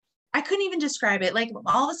 I couldn't even describe it. Like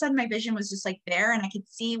all of a sudden my vision was just like there, and I could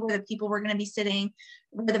see where the people were going to be sitting,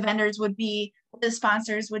 where the vendors would be, where the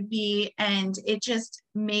sponsors would be. And it just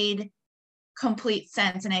made complete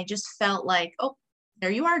sense. And I just felt like, oh,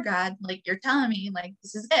 there you are, God. Like you're telling me like,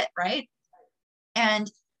 this is it. Right. And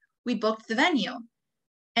we booked the venue.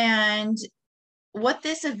 And what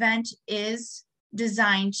this event is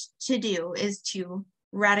designed to do is to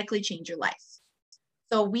radically change your life.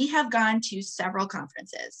 So we have gone to several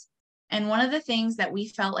conferences. And one of the things that we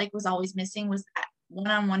felt like was always missing was that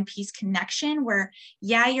one-on-one piece connection where,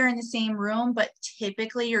 yeah, you're in the same room, but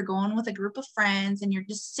typically you're going with a group of friends and you're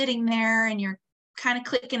just sitting there and you're kind of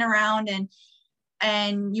clicking around,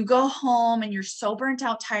 and you go home and you're so burnt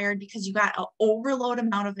out, tired because you got an overload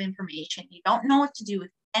amount of information. You don't know what to do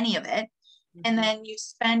with any of it. Mm-hmm. And then you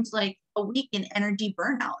spend like a week in energy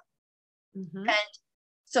burnout. Mm-hmm. And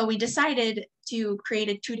so we decided to create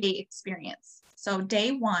a 2-day experience. So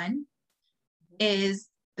day one is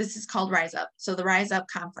called Rise Up. So the Rise Up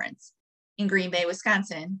conference in Green Bay,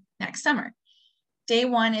 Wisconsin next summer. Day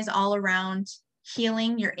one is all around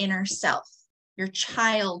healing your inner self, your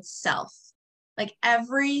child's self, like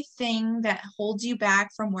everything that holds you back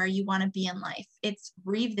from where you want to be in life. It's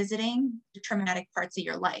revisiting the traumatic parts of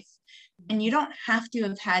your life. And you don't have to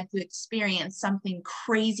have had to experience something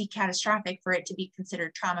crazy catastrophic for it to be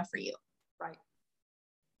considered trauma for you. Right.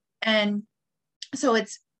 And so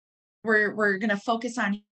we're going to focus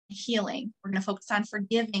on healing. We're going to focus on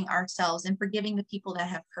forgiving ourselves and forgiving the people that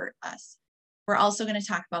have hurt us. We're also going to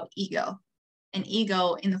talk about ego, and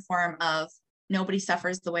ego in the form of nobody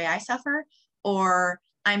suffers the way I suffer, or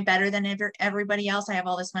I'm better than everybody else. I have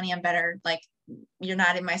all this money. I'm better. Like you're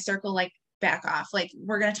not in my circle, like back off. Like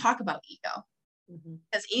we're going to talk about ego,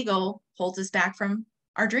 because ego holds us back from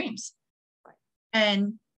our dreams. Right.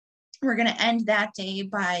 And we're going to end that day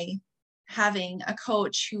by having a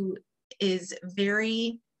coach who is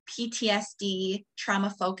very PTSD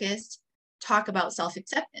trauma focused talk about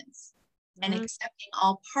self-acceptance and accepting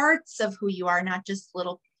all parts of who you are, not just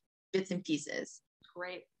little bits and pieces.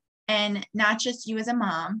 Great. And not just you as a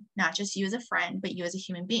mom, not just you as a friend, but you as a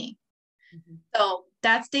human being. So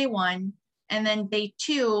that's day one. And then day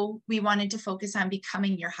two, we wanted to focus on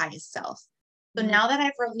becoming your highest self. So now that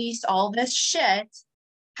I've released all this shit,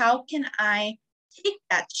 how can I take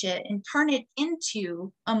that shit and turn it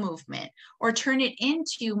into a movement, or turn it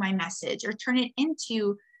into my message, or turn it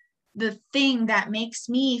into the thing that makes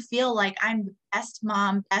me feel like I'm the best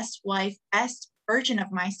mom, best wife, best version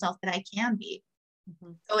of myself that I can be.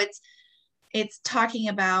 So it's talking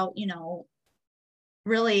about, you know,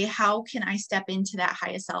 really how can I step into that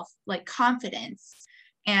highest self, like confidence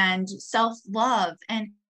and self-love, and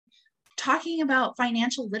talking about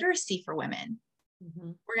financial literacy for women.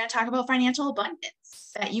 We're going to talk about financial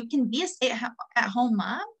abundance, that you can be a stay-at-home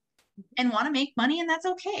mom and want to make money, and that's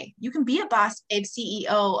okay. You can be a boss babe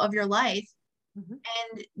CEO of your life,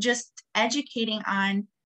 and just educating on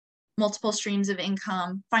multiple streams of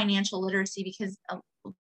income, financial literacy, because a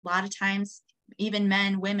lot of times, even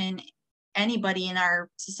men, women, anybody in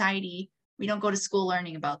our society, we don't go to school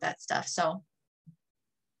learning about that stuff. So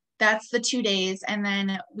that's the 2 days. And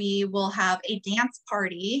then we will have a dance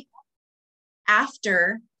party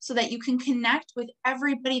after, so that you can connect with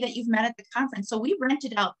everybody that you've met at the conference. So we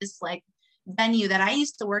rented out this like venue that I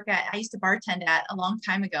used to work at. I used to bartend at a long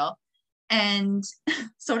time ago. And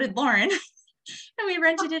so did Lauren. And we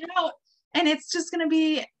rented it out. And it's just going to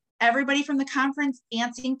be everybody from the conference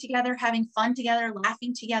dancing together, having fun together,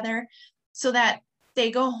 laughing together, so that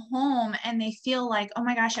they go home and they feel like, oh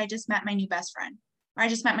my gosh, I just met my new best friend, or I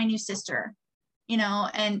just met my new sister, you know.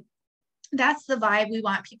 And that's the vibe we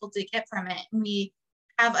want people to get from it. And we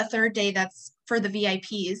have a third day that's for the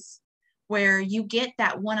VIPs, where you get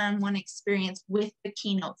that one-on-one experience with the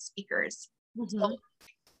keynote speakers. So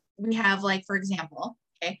we have, like, for example,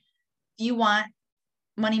 okay, if you want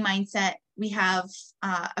money mindset, we have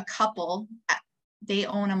a couple, they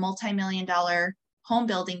own a multi-million-dollar home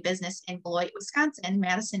building business in Beloit, Wisconsin,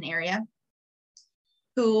 Madison area,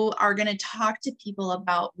 who are going to talk to people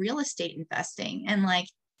about real estate investing and like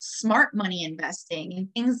smart money investing and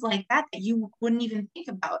things like that you wouldn't even think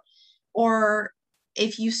about. Or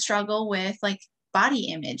if you struggle with like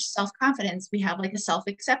body image, self-confidence, we have like a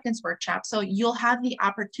self-acceptance workshop. So you'll have the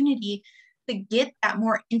opportunity to get that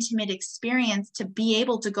more intimate experience, to be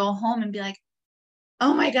able to go home and be like,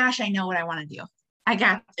 oh my gosh, I know what I want to do. I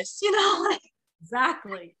got this, you know?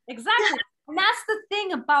 Exactly. And that's the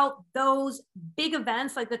thing about those big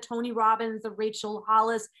events like the Tony Robbins, the Rachel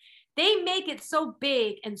Hollis. they make it so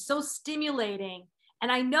big and so stimulating.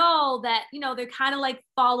 And I know that, you know, they're kind of like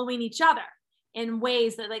following each other in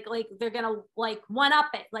ways that like they're gonna like one up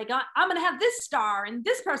it. Like I'm gonna have this star and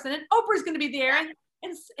this person, and Oprah's gonna be there,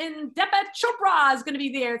 and Deepak Chopra is gonna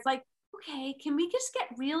be there. It's like, okay, can we just get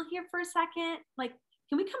real here for a second? Like,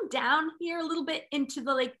 can we come down here a little bit into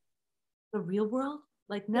the real world?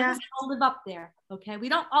 Like, none of us all live up there. Okay, we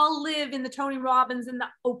don't all live in the Tony Robbins and the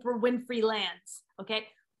Oprah Winfrey lands. Okay,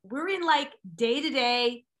 we're in like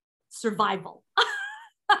day-to-day survival.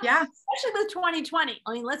 Yeah. Especially with 2020.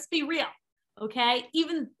 I mean, let's be real. Okay.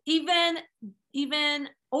 Even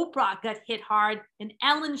Oprah got hit hard, and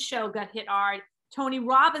Ellen's show got hit hard. Tony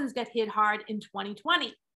Robbins got hit hard in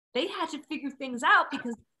 2020. They had to figure things out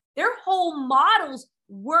because their whole models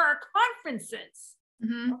were conferences.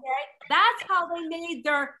 Mm-hmm. Okay. That's how they made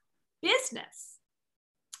their business,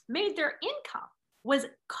 made their income, was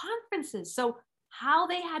conferences. So how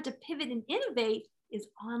they had to pivot and innovate is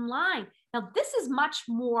online. Now, this is much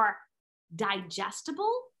more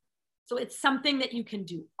digestible. So it's something that you can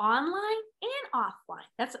do online and offline.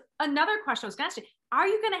 That's another question I was going to ask you. Are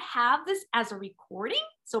you going to have this as a recording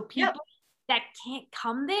so people that can't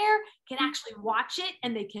come there can actually watch it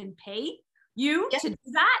and they can pay you to do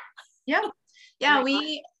that? Yep. Yeah,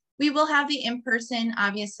 we will have the in-person,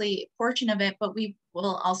 obviously, portion of it, but we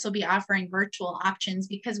will also be offering virtual options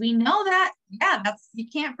because we know that, you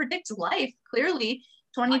can't predict life. Clearly,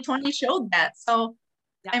 2020 showed that. So,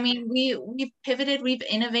 I mean, we've pivoted, we've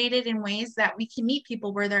innovated in ways that we can meet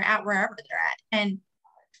people where they're at, wherever they're at, and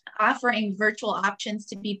offering virtual options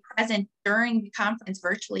to be present during the conference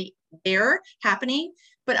virtually there happening,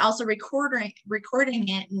 but also recording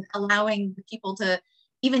it and allowing the people to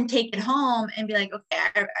even take it home and be like, okay,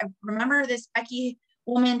 I remember this Becky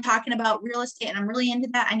woman talking about real estate and I'm really into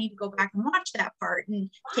that. I need to go back and watch that part and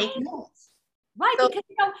take notes. Right, so, because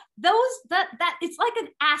that it's like an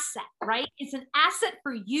asset, right? It's an asset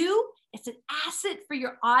for you. It's an asset for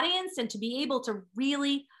your audience, and to be able to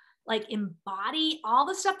really like embody all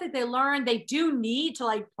the stuff that they learn. They do need to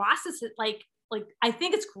like process it. Like I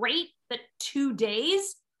think it's great that 2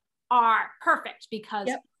 days are perfect because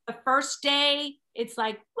the first day it's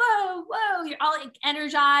like whoa, you're all like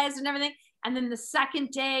energized and everything, and then the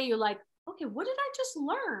second day you're like, okay, what did I just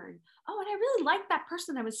learn? Oh, and I really like that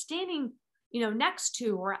person I was standing next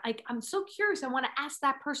to, or like, I'm so curious. I want to ask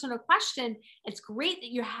that person a question. It's great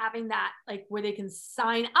that you're having that, like where they can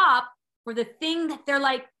sign up for the thing that they're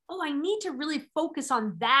like, oh, I need to really focus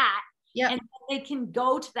on that. And they can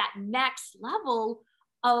go to that next level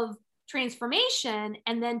of transformation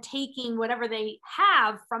and then taking whatever they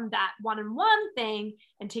have from that one-on-one thing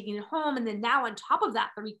and taking it home. And then now on top of that,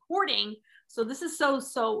 the recording. So this is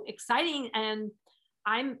so exciting. And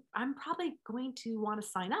I'm probably going to want to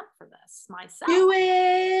sign up for this myself. Do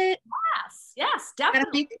it. Yes,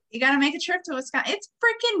 definitely. You gotta make a trip to Wisconsin. It's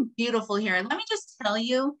freaking beautiful here. Let me just tell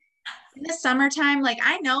you, in the summertime, like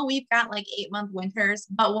I know we've got like 8-month winters,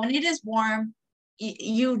 but when it is warm,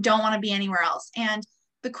 you don't want to be anywhere else. And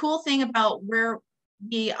the cool thing about where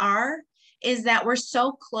we are is that we're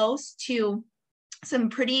so close to some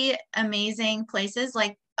pretty amazing places.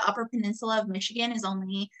 Like the Upper Peninsula of Michigan is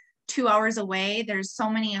only 2 hours away. There's so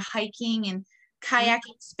many hiking and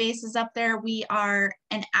kayaking spaces up there. We are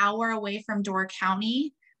an hour away from Door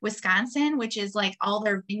County, Wisconsin, which is like all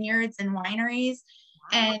their vineyards and wineries.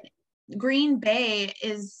 And Green Bay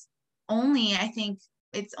is only, I think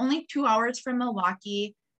it's only 2 hours from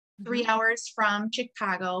Milwaukee, 3 hours from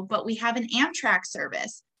Chicago, but we have an Amtrak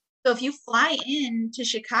service. So if you fly in to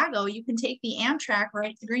Chicago, you can take the Amtrak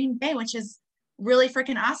right to Green Bay, which is really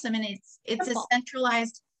freaking awesome. And it's a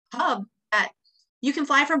centralized hub that you can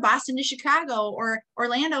fly from Boston to Chicago or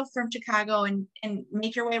Orlando from Chicago and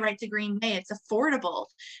make your way right to Green Bay. It's affordable.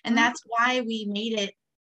 And that's why we made it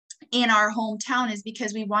in our hometown, is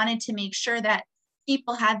because we wanted to make sure that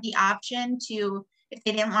people had the option to, if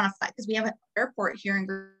they didn't want to fly, because we have an airport here in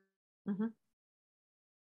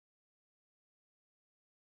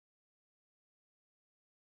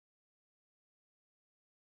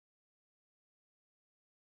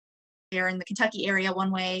there in the Kentucky area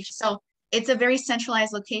one way. So it's a very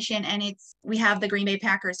centralized location, and we have the Green Bay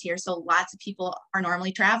Packers here. So lots of people are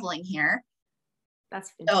normally traveling here.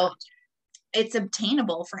 That's fantastic. So it's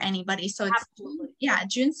obtainable for anybody. So it's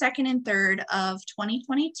June 2nd and 3rd of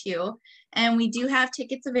 2022. And we do have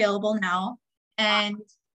tickets available now. And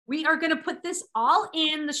we are going to put this all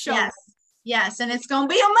in the show. Yes. And it's going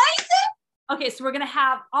to be amazing. Okay. So we're going to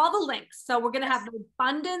have all the links. So we're going to have the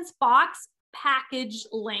Abundance Box package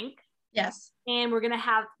link. Yes. And we're going to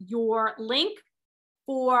have your link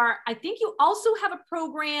for, I think you also have a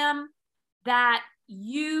program that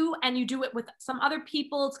you do it with some other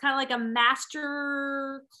people. It's kind of like a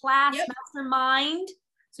master class, Yep. mastermind.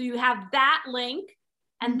 So you have that link,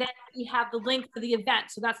 and then you have the link for the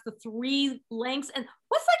event. So that's the 3 links. And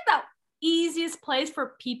what's like the easiest place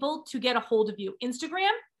for people to get a hold of you?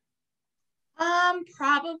 Instagram?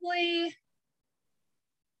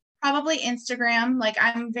 Probably Instagram. Like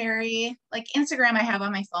I'm very like Instagram I have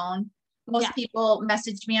on my phone. Most people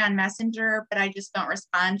message me on Messenger, but I just don't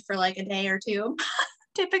respond for like a day or two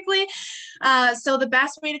typically. So the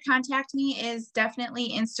best way to contact me is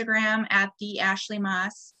definitely Instagram at the Ashley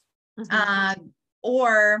Maas.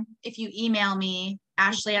 Or if you email me,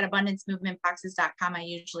 Ashley at abundancemovementboxes.com, I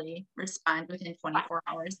usually respond within 24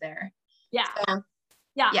 hours there. Yeah. So,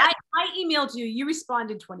 I emailed you. You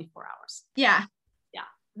responded 24 hours. Yeah. Yeah.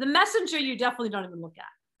 The messenger you definitely don't even look at.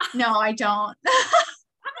 No, I don't. I'm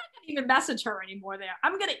not going to even message her anymore there.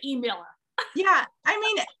 I'm going to email her. Yeah. I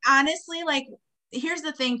mean, honestly, like, here's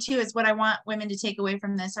the thing too, is what I want women to take away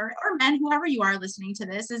from this, or men, whoever you are listening to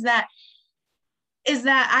this, is that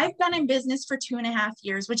I've been in business for 2.5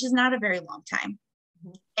 years, which is not a very long time.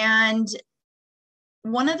 And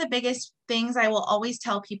one of the biggest things I will always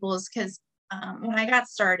tell people is because when I got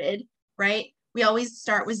started, right, we always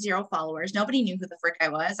start with 0 followers. Nobody knew who the frick I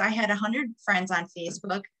was. I had 100 friends on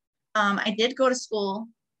Facebook. I did go to school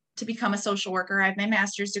to become a social worker. I have my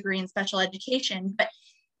master's degree in special education, but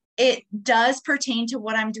it does pertain to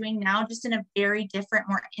what I'm doing now, just in a very different,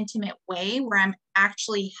 more intimate way, where I'm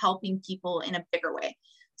actually helping people in a bigger way.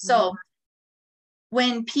 So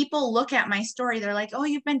when people look at my story, they're like, oh,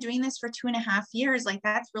 you've been doing this for 2.5 years. Like,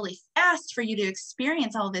 that's really fast for you to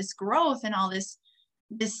experience all this growth and all this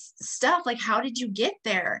stuff. Like, how did you get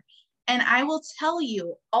there? And I will tell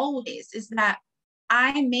you always is that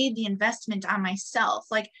I made the investment on myself.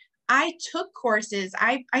 Like, I took courses.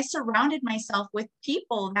 I surrounded myself with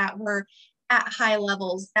people that were at high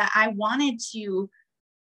levels that I wanted to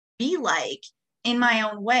be like in my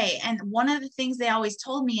own way. And one of the things they always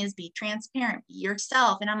told me is be transparent, be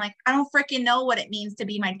yourself. And I'm like, I don't freaking know what it means to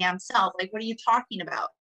be my damn self. Like, what are you talking about?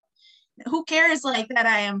 Who cares? Like that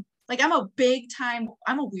I am like, I'm a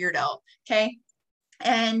weirdo. Okay.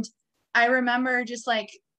 And I remember just like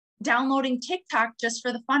downloading TikTok just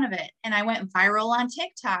for the fun of it. And I went viral on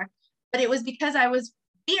TikTok, but it was because I was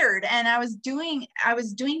weird and I was doing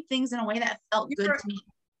things in a way that felt good to me.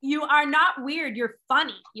 You are not weird. You're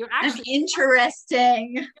funny. You're actually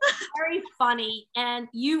interesting. Very funny. And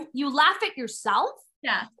you laugh at yourself.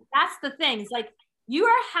 Yeah. That's the thing. It's like you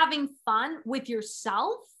are having fun with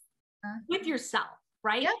yourself,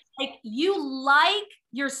 right? Yep. Like you like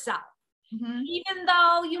yourself. Even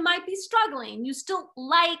though you might be struggling, you still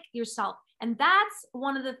like yourself. And that's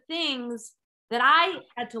one of the things that I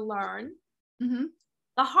had to learn the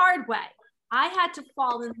hard way. I had to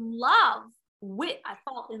fall in love with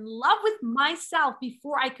myself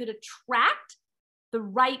before I could attract the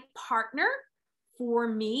right partner for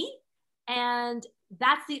me. And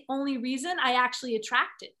that's the only reason I actually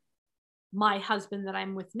attracted my husband that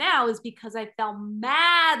I'm with now, is because I fell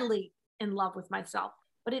madly in love with myself.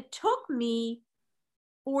 But it took me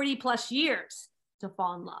 40 plus years to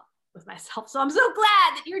fall in love with myself. So I'm so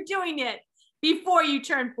glad that you're doing it before you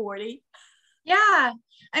turn 40. Yeah.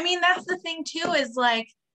 I mean, that's the thing too, is like,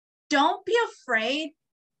 don't be afraid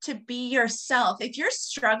to be yourself. If you're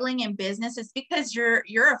struggling in business, it's because you're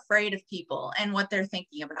afraid of people and what they're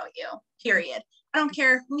thinking about you, period. I don't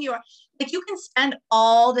care who you are. Like, you can spend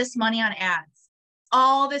all this money on ads,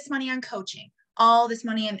 all this money on coaching, all this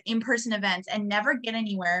money in in-person events, and never get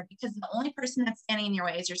anywhere, because the only person that's standing in your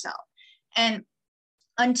way is yourself. And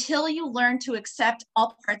until you learn to accept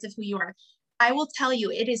all parts of who you are, I will tell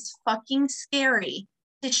you, it is fucking scary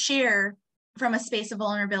to share from a space of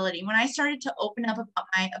vulnerability. When I started to open up about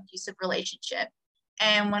my abusive relationship,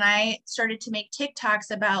 and when I started to make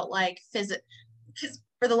TikToks about like because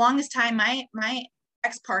for the longest time, my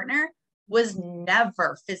ex-partner was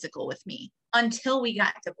never physical with me until we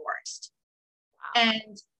got divorced.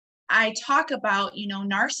 And I talk about,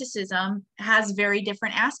 narcissism has very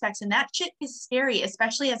different aspects, and that shit is scary,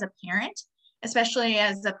 especially as a parent, especially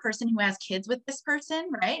as a person who has kids with this person,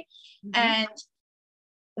 right? And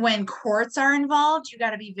when courts are involved, you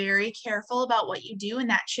got to be very careful about what you do, and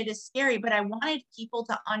that shit is scary. But I wanted people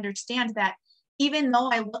to understand that even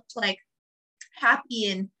though I looked like happy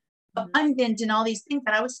and abundant and all these things,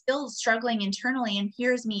 that I was still struggling internally, and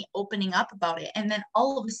here's me opening up about it. And then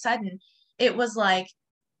all of a sudden it was like,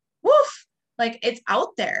 woof, like it's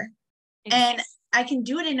out there. And I can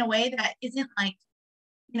do it in a way that isn't like,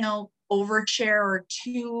 overshare or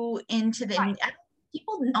too into the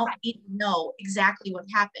people don't need to know exactly what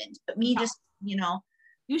happened, but me just,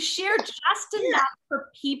 You share just enough for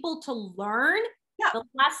people to learn the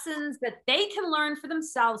lessons that they can learn for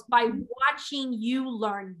themselves by watching you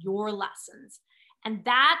learn your lessons. And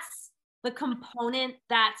that's the component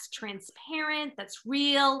that's transparent, that's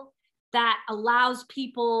real, that allows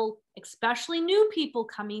people, especially new people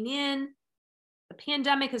coming in. The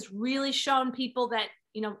pandemic has really shown people that,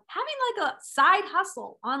 you know, having like a side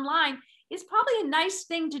hustle online is probably a nice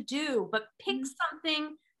thing to do, but pick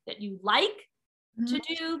something that you like to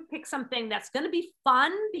do, pick something that's going to be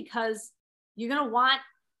fun, because you're going to want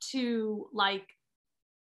to, like,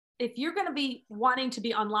 if you're going to be wanting to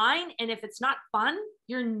be online and if it's not fun,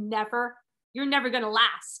 you're never going to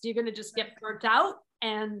last. You're going to just get burnt out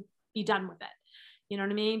and be done with it. You know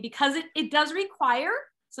what I mean? Because it does require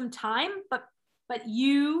some time, but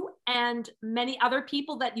you and many other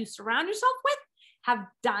people that you surround yourself with have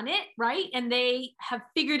done it, right? And they have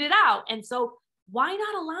figured it out. And so why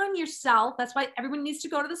not align yourself? That's why everyone needs to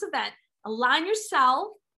go to this event. Align yourself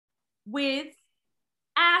with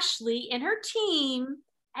Ashley and her team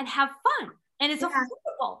and have fun. And it's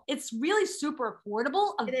affordable. It's really super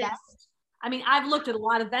affordable event. I mean, I've looked at a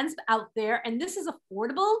lot of events out there, and this is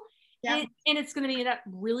affordable. And it's going to be in a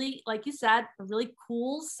really, like you said, a really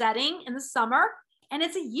cool setting in the summer. And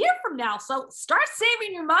it's a year from now. So start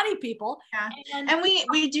saving your money, people. Yeah. And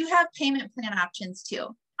we do have payment plan options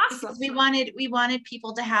too. Awesome. Because we wanted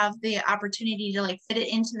people to have the opportunity to like fit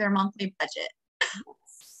it into their monthly budget.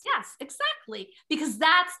 Yes, exactly. Because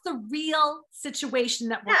that's the real situation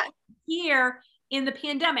that we're here in the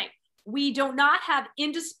pandemic. We do not have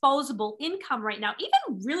indisposable income right now.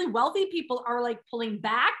 Even really wealthy people are like pulling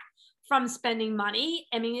back from spending money.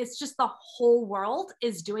 I mean, it's just the whole world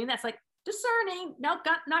is doing that. It's like discerning. No,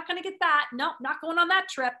 not going to get that. No, not going on that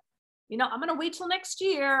trip. You know, I'm going to wait till next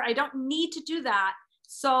year. I don't need to do that.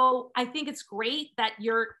 So I think it's great that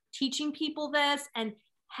you're teaching people this and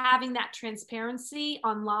having that transparency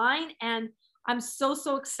online. And I'm so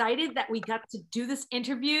excited that we got to do this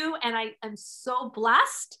interview. And I am so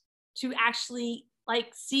blessed to actually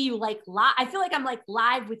like see you like live. I feel like I'm like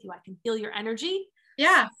live with you. I can feel your energy.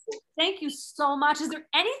 Yeah. So thank you so much. Is there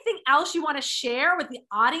anything else you want to share with the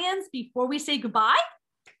audience before we say goodbye?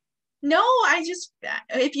 No, I just,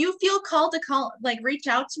 if you feel called to call, like reach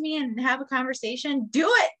out to me and have a conversation, do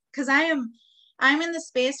it. Cause I'm in the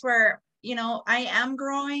space where, you know, I am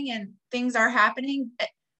growing and things are happening.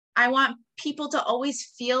 I want people to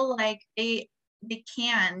always feel like they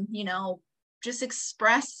can, you know, just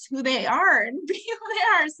express who they are and be who they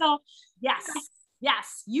are. So yes,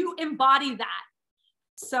 you embody that.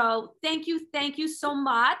 So thank you so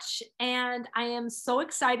much. And I am so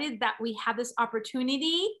excited that we have this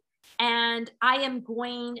opportunity, and I am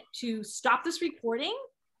going to stop this recording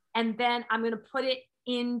and then I'm going to put it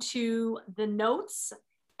into the notes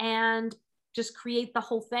and just create the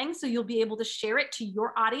whole thing. So you'll be able to share it to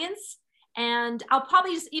your audience. And I'll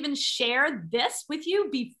probably just even share this with you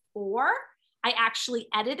before I actually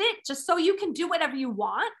edit it, just so you can do whatever you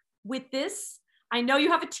want with this. I know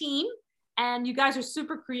you have a team and you guys are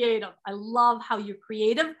super creative. I love how you're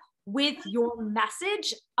creative with your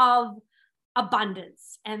message of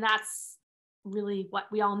abundance. And that's really what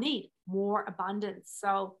we all need, more abundance.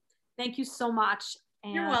 So thank you so much.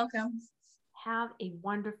 And you're welcome. Have a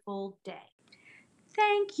wonderful day.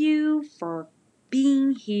 Thank you for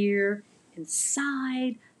being here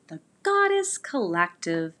inside the Goddess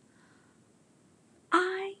Collective.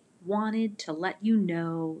 I wanted to let you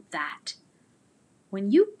know that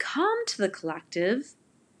when you come to the collective,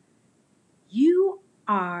 you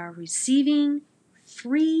are receiving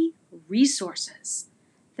free resources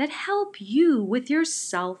that help you with your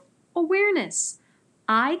self-awareness.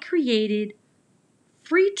 I created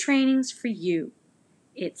free trainings for you.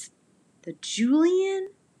 It's the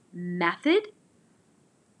Julian Method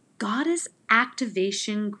Goddess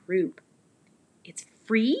Activation Group. It's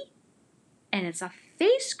free and it's a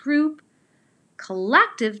face group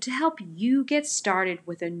collective to help you get started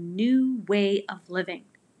with a new way of living.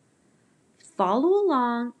 Follow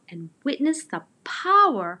along and witness the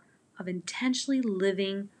power of intentionally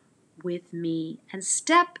living with me and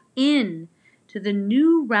step in to the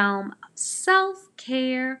new realm of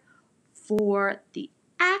self-care for the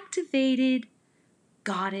activated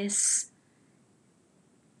goddess.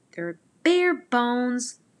 They're bare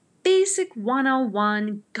bones, basic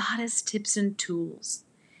 101 goddess tips and tools.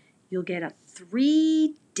 You'll get a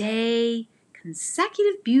 3-day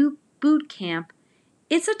consecutive boot camp.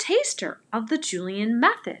 It's a taster of the Julian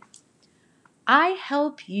Method. I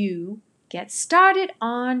help you get started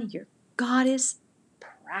on your goddess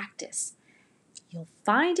practice. You'll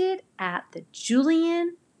find it at the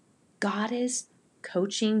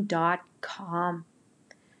JulianGoddessCoaching.com.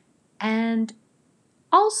 And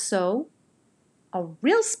also, a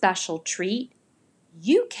real special treat,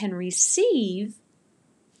 you can receive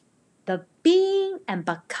the Being and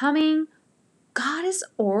Becoming Goddess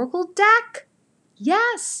Oracle deck.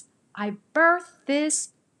 Yes, I birthed this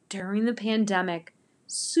during the pandemic.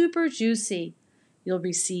 Super juicy. You'll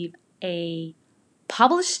receive a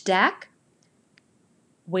published deck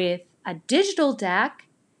with a digital deck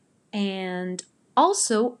and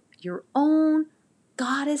also your own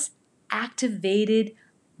goddess activated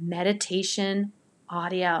meditation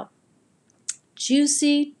audio.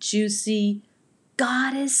 Juicy, juicy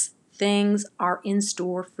goddess things are in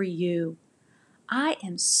store for you. I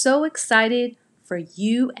am so excited for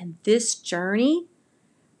you and this journey.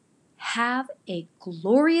 Have a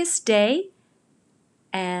glorious day,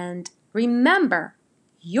 and remember,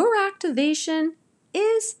 your activation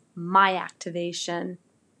is my activation.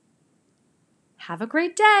 Have a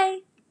great day.